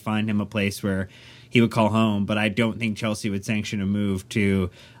trying to find him a place where he would call home. But I don't think Chelsea would sanction a move to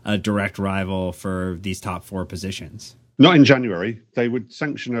a direct rival for these top 4 positions. Not in January. They would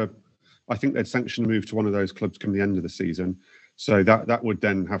sanction I think they'd sanction a move to one of those clubs come the end of the season. So that would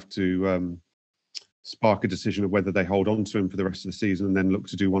then have to spark a decision of whether they hold on to him for the rest of the season and then look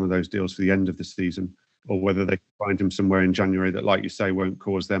to do one of those deals for the end of the season, or whether they find him somewhere in January that, like you say, won't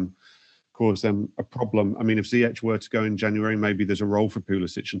cause them a problem. I mean, if Ziyech were to go in January, maybe there's a role for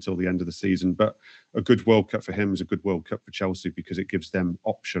Pulisic until the end of the season. But a good World Cup for him is a good World Cup for Chelsea because it gives them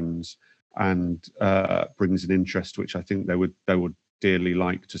options and brings an interest, which I think they would dearly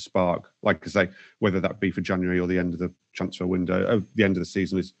like to spark. Like I say, whether that be for January or the end of the transfer window, the end of the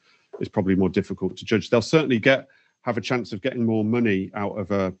season is probably more difficult to judge. They'll certainly have a chance of getting more money out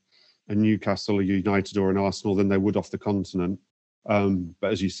of a Newcastle, a United, or an Arsenal than they would off the continent.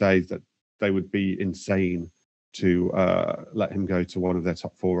 But as you say, that they would be insane to let him go to one of their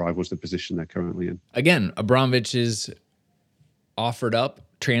top four rivals, the position they're currently in. Again, Abramovich is offered up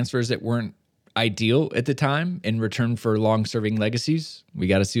transfers that weren't ideal at the time in return for long-serving legacies. We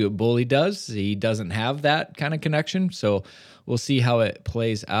got to see what Bully does. He doesn't have that kind of connection, so we'll see how it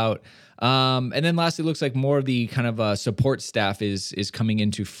plays out. And then lastly, it looks like more of the kind of support staff is coming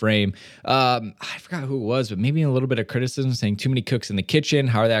into frame. I forgot who it was, but maybe a little bit of criticism saying too many cooks in the kitchen.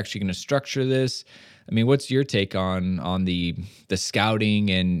 How are they actually going to structure this? I mean, what's your take on the scouting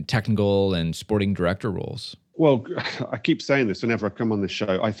and technical and sporting director roles? Well, I keep saying this whenever I come on this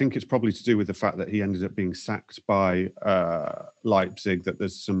show. I think it's probably to do with the fact that he ended up being sacked by Leipzig, that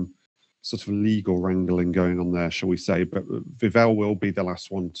there's some sort of legal wrangling going on there, shall we say. But Vivell will be the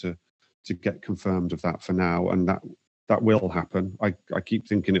last one to get confirmed of that for now, and that will happen. I keep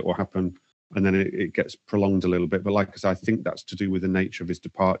thinking it will happen, and then it gets prolonged a little bit. But like I said, I think that's to do with the nature of his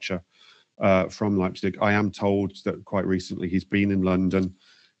departure from Leipzig. I am told that quite recently he's been in London,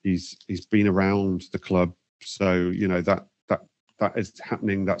 he's been around the club. So, you know, that is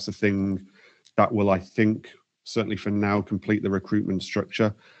happening. That's a thing that will, I think, certainly for now, complete the recruitment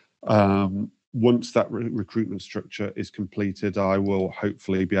structure. Once that recruitment structure is completed, I will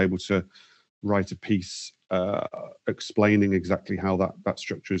hopefully be able to write a piece explaining exactly how that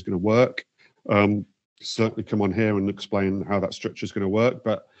structure is going to work. Certainly come on here and explain how that structure is going to work.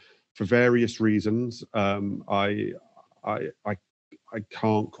 But for various reasons, I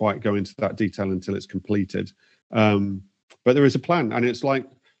can't quite go into that detail until it's completed. But there is a plan, and it's like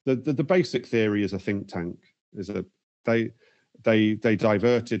the basic theory is a think tank. They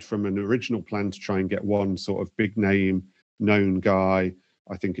diverted from an original plan to try and get one sort of big name, known guy.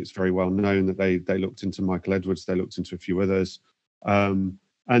 I think it's very well known that they looked into Michael Edwards, they looked into a few others. And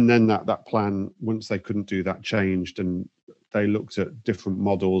then that plan, once they couldn't do that, changed, and they looked at different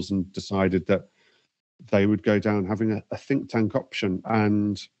models and decided that they would go down having a think tank option.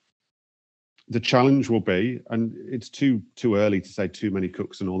 And the challenge will be, and it's too early to say too many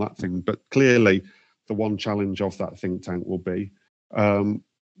cooks and all that thing, but clearly the one challenge of that think tank will be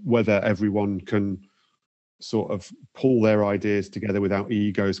whether everyone can sort of pull their ideas together without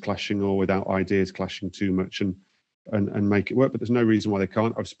egos clashing or without ideas clashing too much and make it work. But there's no reason why they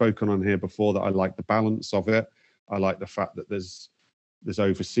can't. I've spoken on here before that I like the balance of it. I like the fact that there's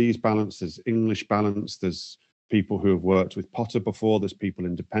overseas balance, there's English balance, there's people who have worked with Potter before, there's people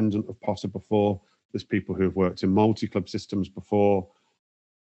independent of Potter before, there's people who have worked in multi-club systems before,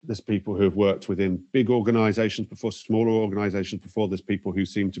 there's people who have worked within big organisations before, smaller organisations before, there's people who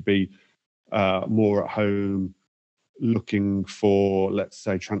seem to be more at home looking for, let's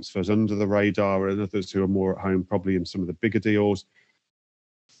say, transfers under the radar, and others who are more at home probably in some of the bigger deals.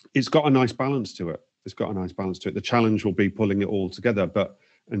 It's got a nice balance to it. The challenge will be pulling it all together, but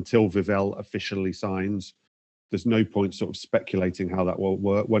until Vivell officially signs, there's no point sort of speculating how that will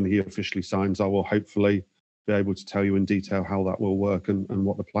work. When he officially signs, I will hopefully be able to tell you in detail how that will work and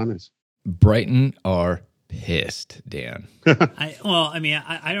what the plan is. Brighton are pissed, Dan. I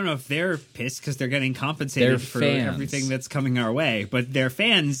don't know if they're pissed because they're getting compensated for everything that's coming our way, but their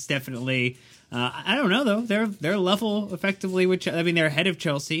fans definitely... I don't know though. They're level effectively with. They're ahead of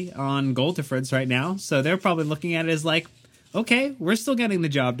Chelsea on goal difference right now, so they're probably looking at it as like, okay, we're still getting the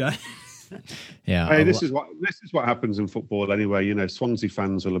job done. Yeah. Hey, this is what happens in football anyway. You know, Swansea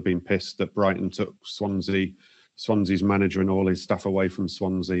fans will have been pissed that Brighton took Swansea's manager and all his staff away from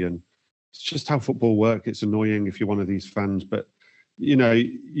Swansea, and it's just how football works. It's annoying if you're one of these fans, but you know,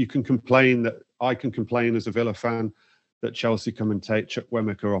 you can complain that I can complain as a Villa fan that Chelsea come and take Chuck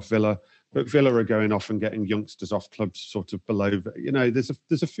Wemaker off Villa. But Villa are going off and getting youngsters off clubs sort of below. You know, there's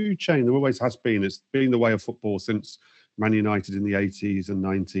a food chain. There always has been. It's been the way of football since Man United in the 80s and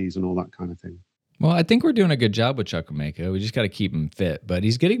 90s and all that kind of thing. Well, I think we're doing a good job with Chukwuemeka. We just got to keep him fit. But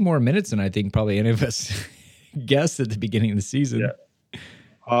he's getting more minutes than I think probably any of us guessed at the beginning of the season.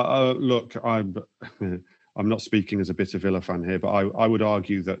 Yeah. Look, I'm not speaking as a bitter Villa fan here, but I would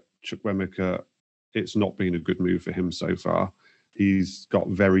argue that Chukwuemeka, it's not been a good move for him so far. He's got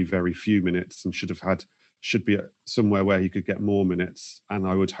very, very few minutes and should be somewhere where he could get more minutes. And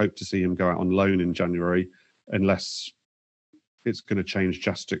I would hope to see him go out on loan in January, unless it's going to change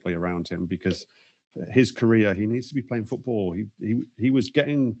drastically around him, because his career, he needs to be playing football. He was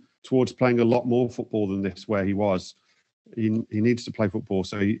getting towards playing a lot more football than this where he was. He needs to play football.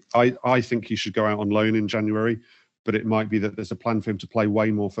 So I think he should go out on loan in January, but it might be that there's a plan for him to play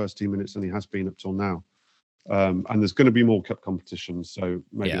way more first team minutes than he has been up till now. And there's going to be more cup competitions, so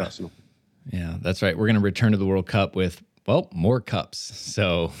maybe that's enough. Yeah, that's right. We're going to return to the World Cup with, well, more cups.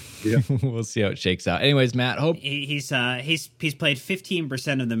 So we'll see how it shakes out. Anyways, Matt, hope he's played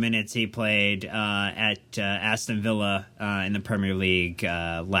 15% of the minutes he played at Aston Villa in the Premier League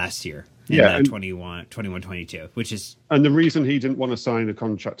last year. In 21-22, which is... And the reason he didn't want to sign a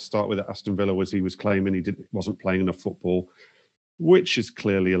contract to start with at Aston Villa was he was claiming he wasn't playing enough football, which is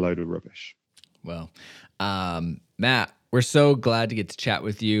clearly a load of rubbish. Well, Matt, we're so glad to get to chat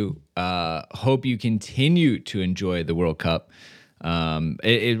with you. Hope you continue to enjoy the World Cup.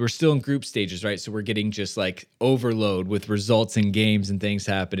 We're still in group stages, right? So we're getting just like overload with results and games and things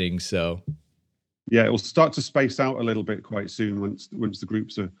happening. So yeah, it will start to space out a little bit quite soon once the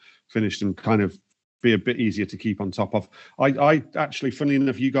groups are finished and kind of be a bit easier to keep on top of. I actually, funnily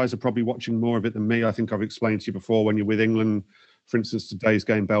enough, you guys are probably watching more of it than me. I think I've explained to you before, when you're with England, for instance, today's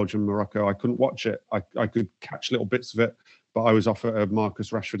game, Belgium, Morocco, I couldn't watch it. I could catch little bits of it, but I was off at a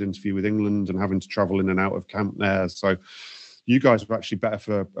Marcus Rashford interview with England and having to travel in and out of camp there. So you guys are actually better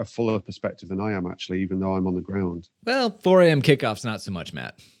for a fuller perspective than I am, actually, even though I'm on the ground. Well, 4 a.m. kickoffs, not so much,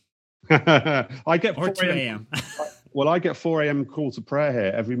 Matt. I get 4 a.m. Well, I get 4 a.m. call to prayer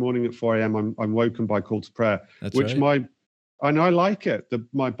here every morning at 4 a.m. I'm woken by call to prayer, which I like it.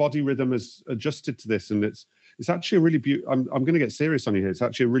 My body rhythm has adjusted to this, and it's actually a really beautiful. I'm going to get serious on you here. It's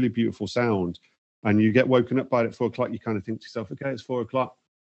actually a really beautiful sound, and you get woken up by it at 4 o'clock. You kind of think to yourself, okay, it's 4 o'clock.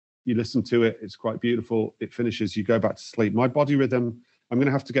 You listen to it. It's quite beautiful. It finishes. You go back to sleep. My body rhythm. I'm going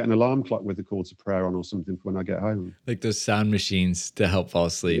to have to get an alarm clock with the call to prayer on or something for when I get home. Like those sound machines to help fall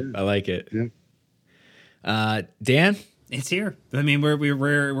asleep. Yeah. I like it. Yeah. Dan? It's here. I mean,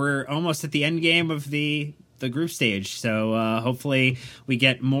 we're almost at the end game of the group stage. So hopefully we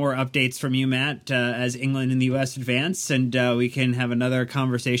get more updates from you, Matt, as England and the U.S. advance, and we can have another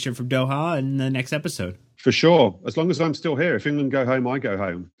conversation from Doha in the next episode. For sure. As long as I'm still here. If England go home, I go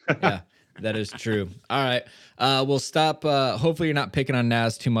home. Yeah. That is true. All right. We'll stop. Hopefully you're not picking on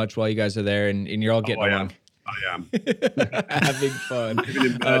Naz too much while you guys are there and you're all getting along. I am. Having fun.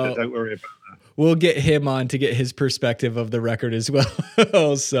 Don't worry about that. We'll get him on to get his perspective of the record as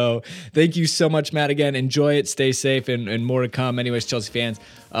well. So thank you so much, Matt, again. Enjoy it. Stay safe and more to come. Anyways, Chelsea fans,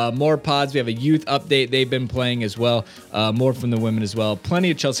 more pods. We have a youth update they've been playing as well. More from the women as well.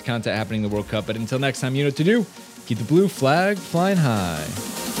 Plenty of Chelsea content happening in the World Cup. But until next time, you know what to do. Keep the blue flag flying high.